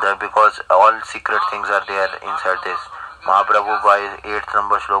 because all secret things are there inside this. Mahaprabhu by 8th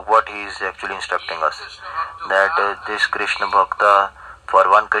number shlok, what he is actually instructing us, that this Krishna Bhakta, for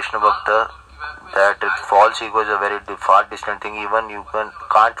one Krishna Bhakta, that false ego is a very far distant thing. Even you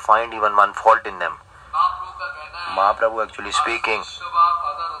can't find even one fault in them. Mahaprabhu actually speaking,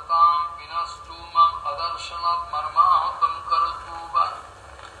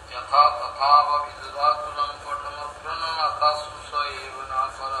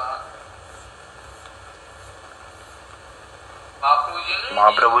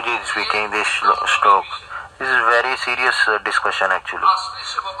 Mahaprabhu ji is speaking this stroke. This is a very serious discussion actually.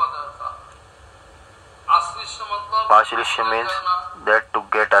 Ashlisha means that to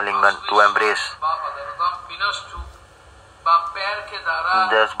get alingan, to embrace.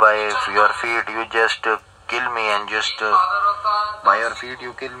 Just by your feet you just kill me, and just by your feet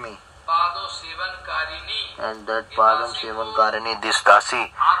you kill me. And that Padam Sevan Karini, this Dasi,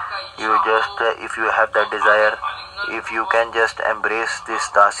 you just, if you have that desire, if you can just embrace this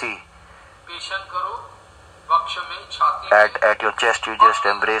Dasi, at your chest you just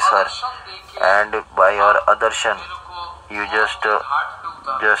embrace her, and by your adarshan you just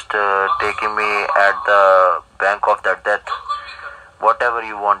taking me at the bank of that death, whatever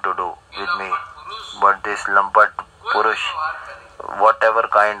you want to do with me. But this Lampat Purush, whatever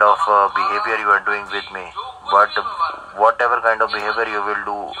kind of behavior you are doing with me, but whatever kind of behavior you will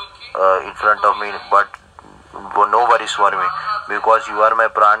do in front of me, but no worries for me, because you are my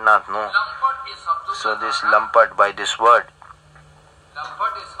Prannath, no? So this Lampat, by this word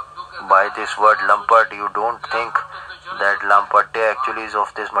Lampat, you don't think that Lampatte actually is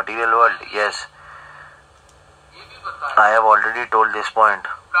of this material world. Yes, I have already told this point,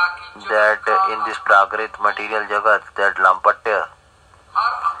 that in this Prakrit material Jagat, that Lampatte,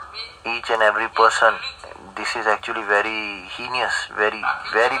 each and every person, this is actually very heinous, very,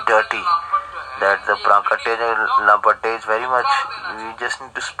 very dirty. that the Prakatya Lampatte is very much, we just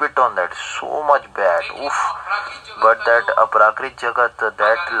need to spit on that, so much bad, oof. But that Aprakrit Jagat,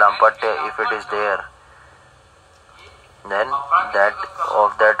 that Lampatte, if it is there, then that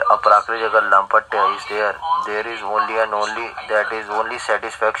of that Aprakrit Jagat Lampatte is there is only and only, that is only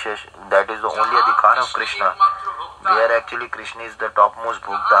satisfaction, that is the only adhikar of Krishna, where actually Krishna is the topmost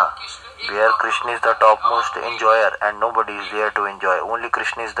bhukta, where Krishna is the topmost enjoyer and nobody is there to enjoy, only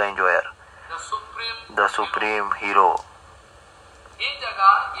Krishna is the enjoyer, the supreme hero.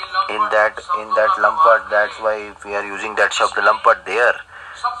 In that lampat, that's why if we are using that shabd lampat there,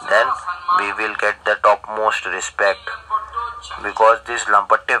 then we will get the topmost respect, because this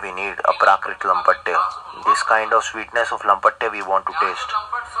lampatte we need, a prakrit lampatte, this kind of sweetness of lampatte we want to taste.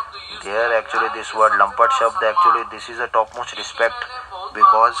 There actually this word lampat shabd, actually this is a topmost respect,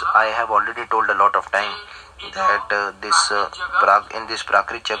 because I have already told a lot of time that in this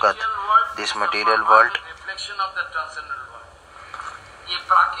prakrit jagat, this material world,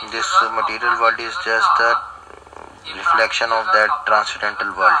 is just the reflection of that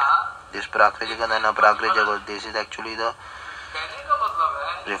transcendental world. This prakrit jagat and aprakrit jagat, this is actually the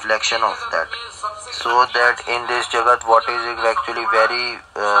reflection of that. So that in this jagat, what is actually very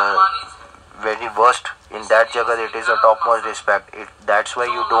worst, in that jagat it is a topmost respect. That's why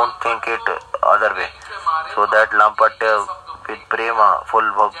you don't think it other way. So that lampatte with prema, full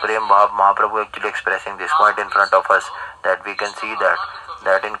of prem bhav, Mahaprabhu actually expressing this point in front of us, that we can see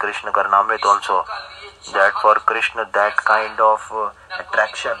that in Krishna Karnamrit also, that for Krishna that kind of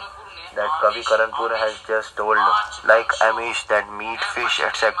attraction that Kavi Karanpur has just told, like Amish, that meat, fish,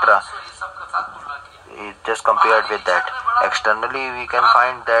 etc. Just compared with that, externally we can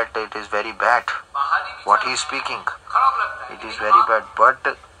find that it is very bad. What he is speaking, it is very bad, but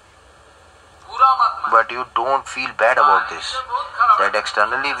you don't feel bad about this. That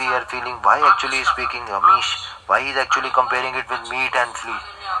externally we are feeling, why actually he is speaking Amish, why he is actually comparing it with meat and fish.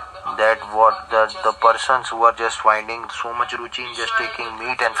 That what the persons who are just finding so much ruchi in just taking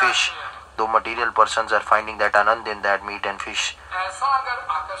meat and fish, though material persons are finding that anand in that meat and fish.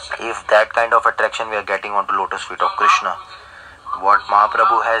 If that kind of attraction we are getting onto lotus feet of Krishna, what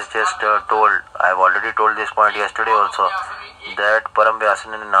Mahaprabhu has just told, I have already told this point yesterday also, that Param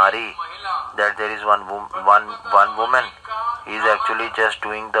Vyasana Nari, that there is one woman, is actually just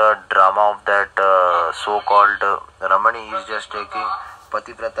doing the drama of that so-called Ramani. He is just taking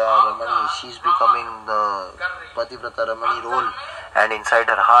Pativrata Ramani, she is becoming the Pativrata Ramani role, and inside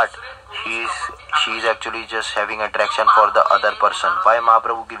her heart she is actually just having attraction for the other person. Why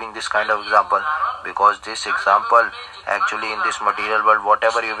Mahaprabhu giving this kind of example? Because this example actually in this material world,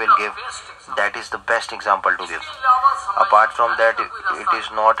 whatever you will give, that is the best example to give. Apart from that, it is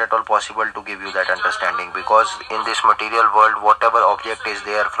not at all possible to give you that understanding, because in this material world, whatever object is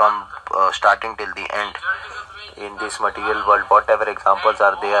there from starting till the end, in this material world, whatever examples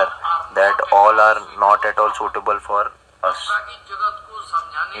are there, that all are not at all suitable for us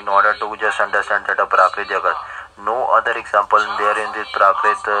in order to just understand that a Prakrit Jagat. No other example there in this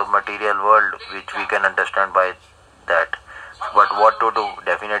Prakrit material world which we can understand by that. But what to do?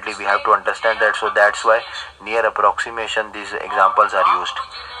 Definitely we have to understand that. So that's why near approximation these examples are used.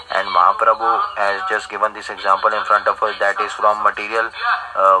 And Mahaprabhu has just given this example in front of us, that is from material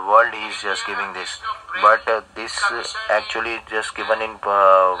world he is just giving this. But this actually just given in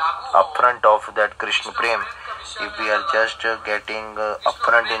upfront of that Krishna Prem. If we are just getting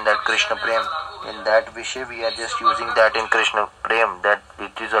upfront in that Krishna Prem, in that Vishay we are just using that in Krishna Prem, that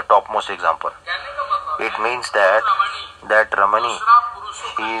it is a topmost example. It means that Ramani,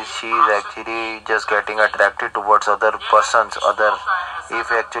 she is actually just getting attracted towards other persons,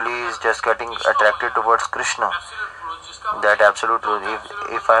 if actually is just getting attracted towards Krishna, that absolute truth.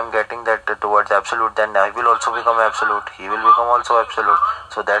 If I am getting that towards absolute, then I will also become absolute, he will become also absolute.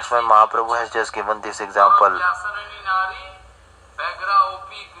 So that's why Mahaprabhu has just given this example,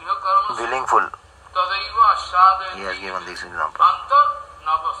 willingful, he has given this example.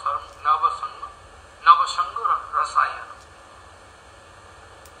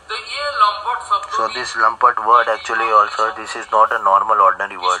 So this lampat word actually also, this is not a normal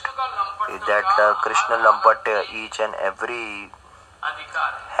ordinary word. That Krishna lampat, each and every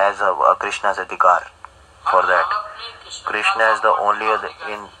has a Krishna's adhikar for that. Krishna is the only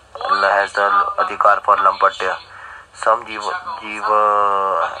has the adhikar for lampatya. Some jiva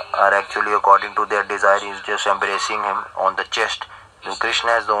are actually, according to their desire, is just embracing him on the chest. So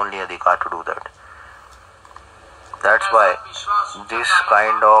Krishna has the only adhikar to do that. That's why this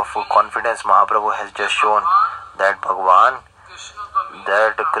kind of confidence Mahaprabhu has just shown, that Bhagavan,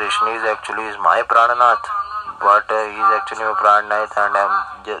 that Krishna is actually my Prananath, but he is actually my Prananath, and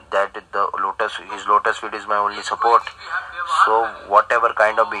his lotus feet is my only support. So whatever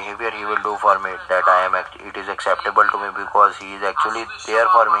kind of behavior he will do for me, it is acceptable to me, because he is actually there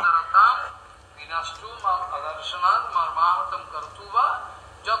for me.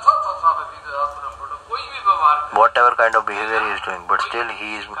 Whatever kind of behavior he is doing, but still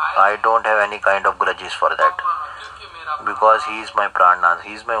I don't have any kind of grudges for that, because he is my Prananath.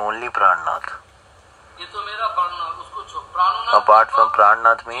 He is my only Prananath. Apart from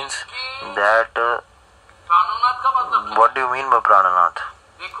Prananath means that, what do you mean by Prananath?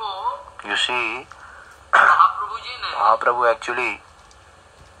 You see, Mahaprabhu actually,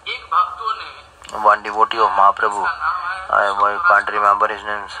 one devotee of Mahaprabhu, I can't remember his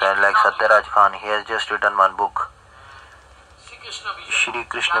name, like Satyaraj Khan, he has just written one book, Shri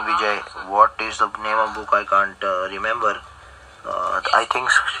Krishna Vijay. What is the name of book? I can't remember. I think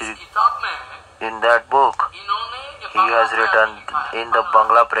in that book he has written in the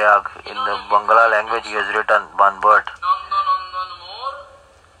Bangla Prayag, in the Bangla language, he has written one word.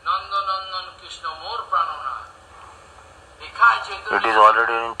 It is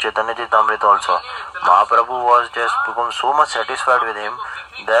already in Chaitanya Charitamrita also. Mahaprabhu was just become so much satisfied with him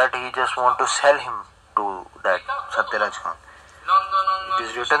that he just want to sell him to that Satyaraj Khan. It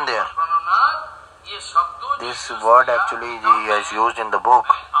is written there. This word actually he has used in the book.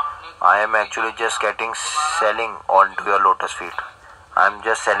 I am actually just selling onto your lotus feet. I am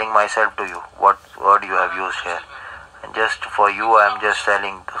just selling myself to you. What word you have used here? And just for you I am just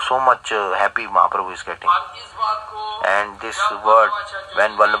selling. So much happy Mahaprabhu is getting. And this word,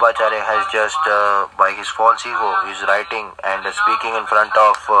 when Vallabhacharya has just by his false ego is writing and speaking in front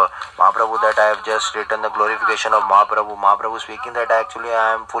of Mahaprabhu that I have just written the glorification of Mahaprabhu. Mahaprabhu speaking that actually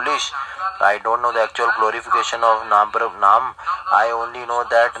I am foolish. I don't know the actual glorification of Nam. I only know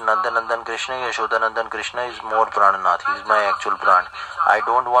that Nandanandan Krishna, Yashodanandan Krishna is more Prananath. He is my actual Pran. I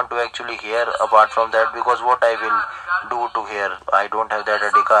don't want to actually hear apart from that, because what I will do to hear, I don't have that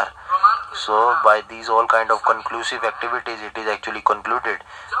adhikar. So by these all kind of conclusive activities, it is actually concluded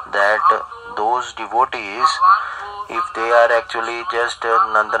that those devotees, if they are actually just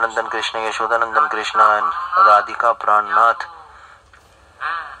Nandanandan Krishna, Yashodanandan Krishna and Radhika Prananath,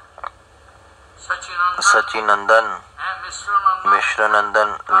 Sachinandan,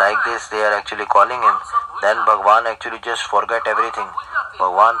 Mishranandan, like this they are actually calling him, then Bhagwan actually just forget everything.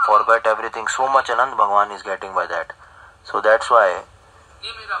 Bhagwan forget everything. So much Anand Bhagwan is getting by that. So that's why he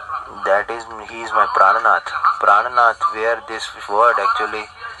is my Prananath. Prananath, where this word actually,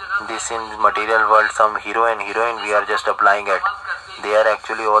 this in material world, some heroine we are just applying it. They are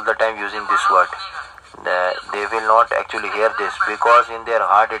actually all the time using this word. They will not actually hear this, because in their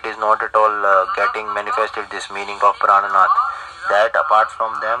heart it is not at all getting manifested this meaning of Prananath. That apart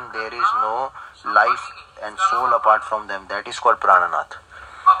from them there is no life and soul apart from them. That is called Prananath.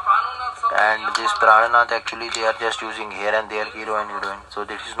 And this Prananath actually they are just using here and there, hero and heroine. So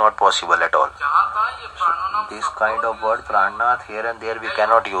this is not possible at all. So this kind of word Prananath here and there we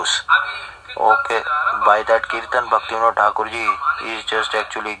cannot use. Okay, by that Kirtan Bhaktivinoda Thakurji is just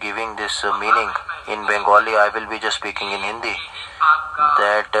actually giving this meaning in Bengali. I will be just speaking in Hindi.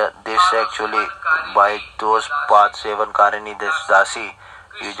 That this actually by those path Sevan Karani, this Dasi,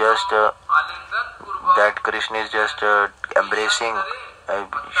 you just that Krishna is just embracing,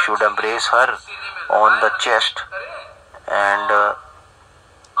 should embrace her on the chest and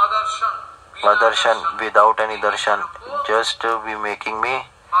Adarshan without any darshan, just be making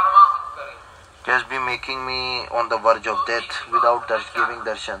me on the verge of death without giving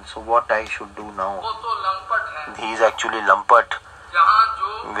darshan. So what I should do now? He is actually lampat,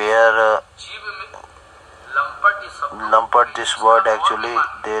 where lampat, this word actually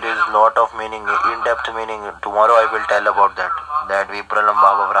there is lot of meaning, in-depth meaning. Tomorrow I will tell about that. That Vipralam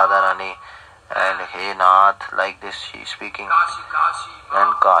Baba Radharani and Hey Nath, like this she is speaking,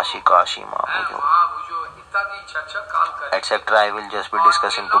 and Kashi Mahabujo, etc. I will just be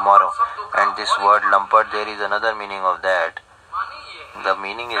discussing tomorrow. And this word lampat, there is another meaning of that. The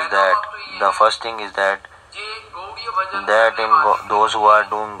meaning is that, the first thing is that in those who are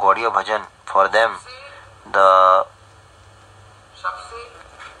doing Gaudiya Bhajan, for them the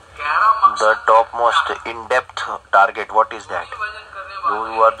topmost in-depth target, what is that? Those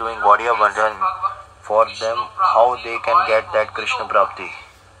who are doing Gaudiya Bhajan, for them how they can get that Krishna Prapti.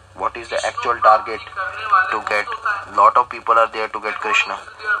 What is the actual target to get? Lot of people are there to get Krishna.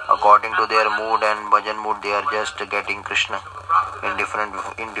 According to their mood and bhajan mood, they are just getting Krishna in different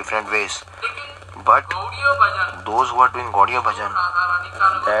ways. But those who are doing Gaudiya Bhajan,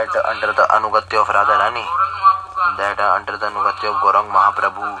 that under the Anugatya of Radharani, that under the Anugatya of Gaurang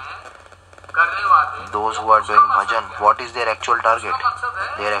Mahaprabhu, those who are doing bhajan, what is their actual target?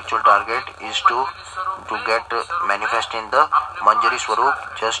 Their actual target is to get manifest in the Manjari Swarup,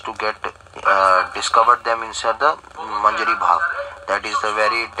 just to get discovered them inside the Manjari Bhav. That is the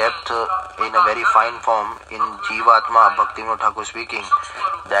very depth in a very fine form in Jivatma, Bhaktivinoda Thakur speaking,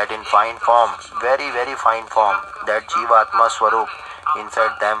 that in fine form, very very fine form, that Jivatma Swarup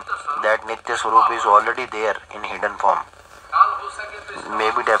inside them, that Nitya Swarup is already there in hidden form.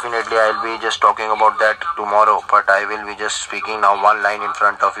 Maybe definitely I will be just talking about that tomorrow, but I will be just speaking now one line in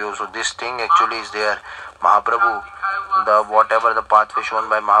front of you. So this thing actually is there. Mahaprabhu, the whatever the pathway shown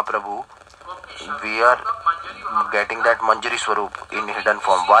by Mahaprabhu, we are getting that Manjari Swarup in hidden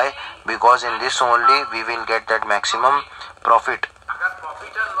form. Why? Because in this only we will get that maximum profit.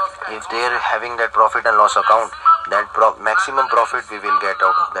 If they are having that profit and loss account, that maximum profit we will get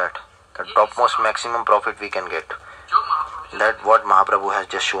out of that. The topmost maximum profit we can get. That what Mahaprabhu has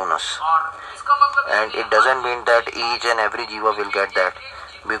just shown us. And it doesn't mean that each and every jiva will get that,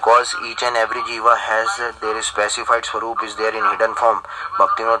 because each and every jiva has there is specified swarup is there in hidden form.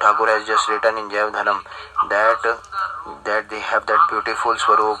 Bhaktivinoda Thakur has just written in Jayavdhanam that they have that beautiful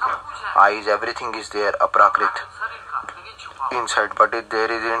swarup, eyes, everything is there, aprakrit inside, but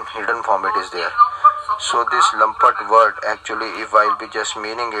there is in hidden form, it is there. So this lampat word, actually if I will be just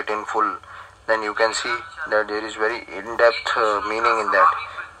meaning it in full, then you can see that there is very in-depth meaning in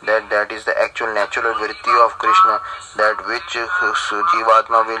that is the actual natural vritti of Krishna, that which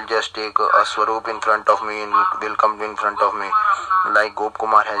Jivatma will just take a swarup in front of me and will come in front of me, like Gop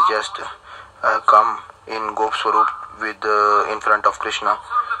Kumar has just come in Gop Swarup with in front of Krishna.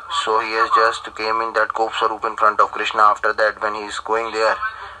 So he has just came in that Gop Swarup in front of Krishna. After that, when he is going there,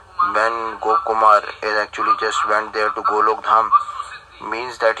 when Gop Kumar is actually just went there to Golok Dham,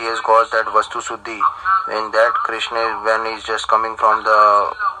 means that he has got that Vastu Suddhi. In that Krishna, when he is just coming from the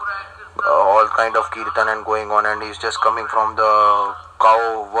all kind of kirtan and going on, and he is just coming from the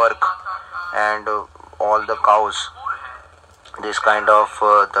cow work and all the cows, this kind of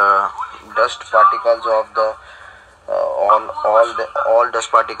the dust particles of the all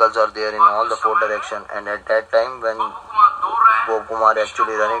dust particles are there in all the four direction. And at that time, when Gokumar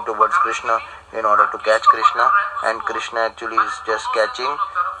actually running towards Krishna in order to catch Krishna, and Krishna actually is just catching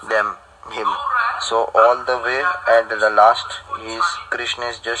him. So all the way at the last, Krishna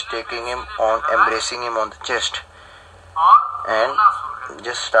is just taking him on, embracing him on the chest, and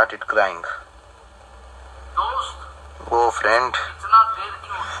just started crying. Oh friend,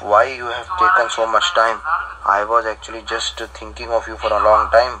 why you have taken so much time? I was actually just thinking of you for a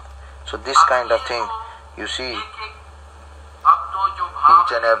long time. So this kind of thing, you see,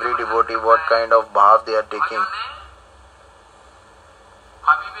 each and every devotee, what kind of bhav they are taking.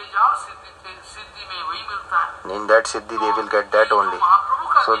 In that siddhi they will get that only.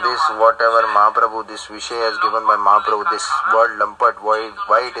 So this whatever Mahaprabhu, this Vishay has given by Mahaprabhu, this word lampat,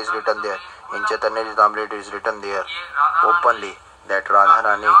 why it is written there? In Chaitanya Charitamrita it is written there openly that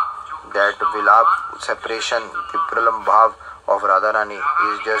Radharani, that Vilap separation, Vipralam bhav of Radharani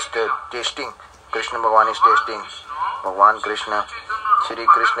is just tasting. Krishna Bhagavan is tasting. Bhagavan Krishna, Shri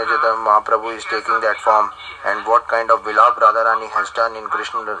Krishna Chaitanya Mahaprabhu is taking that form. And what kind of Vilap Radharani has done in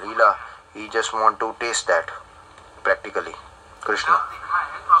Krishna Leela, he just want to taste that practically, Krishna.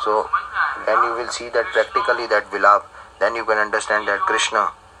 So when you will see that practically that Vilap, then you can understand that Krishna,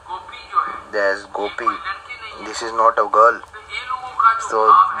 there's Gopi, this is not a girl.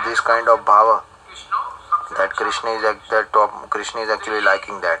 So this kind of bhava, that Krishna is actually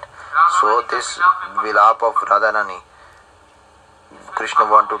liking that. So this Vilap of Radharani, Krishna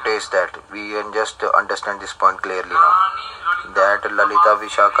want to taste that. We can just understand this point clearly now. That Lalita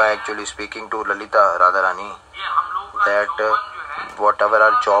Vishaka actually speaking to Lalita Radharani, that whatever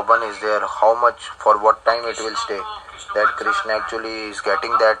our Chauban is there, how much, for what time it will stay. That Krishna actually is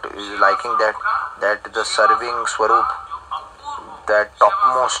getting that, is liking that the serving Swarup, that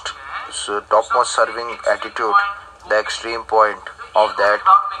topmost serving attitude, the extreme point of that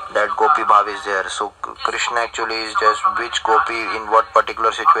Gopi Bhav is there. So Krishna actually is just which Gopi, in what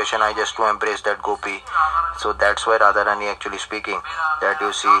particular situation I just to embrace that Gopi. So that's why Radharani actually speaking, that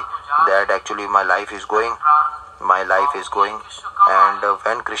you see that actually my life is going, and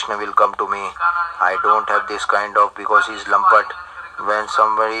when Krishna will come to me, I don't have this kind of, because he's lampat. When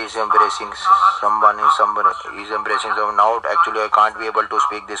somebody is embracing someone, is embracing someone. Now actually I can't be able to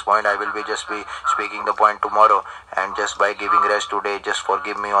speak this point. I will be just be speaking the point tomorrow, and just by giving rest today, just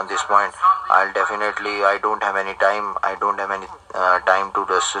forgive me on this point. I don't have any time. I don't have any time to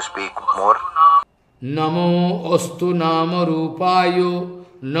just speak more. Namo astu nama rupayo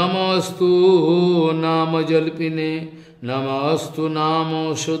नमस्तु नाम जल्पिने नमस्तु नामो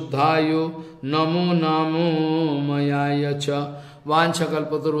शुद्धायो नमो नामो मयाय च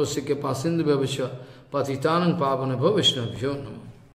वाञ्छकल्पतरुस्य के पासिंद व्यवच पतितानं पावन वैष्णवभ्यो नमः।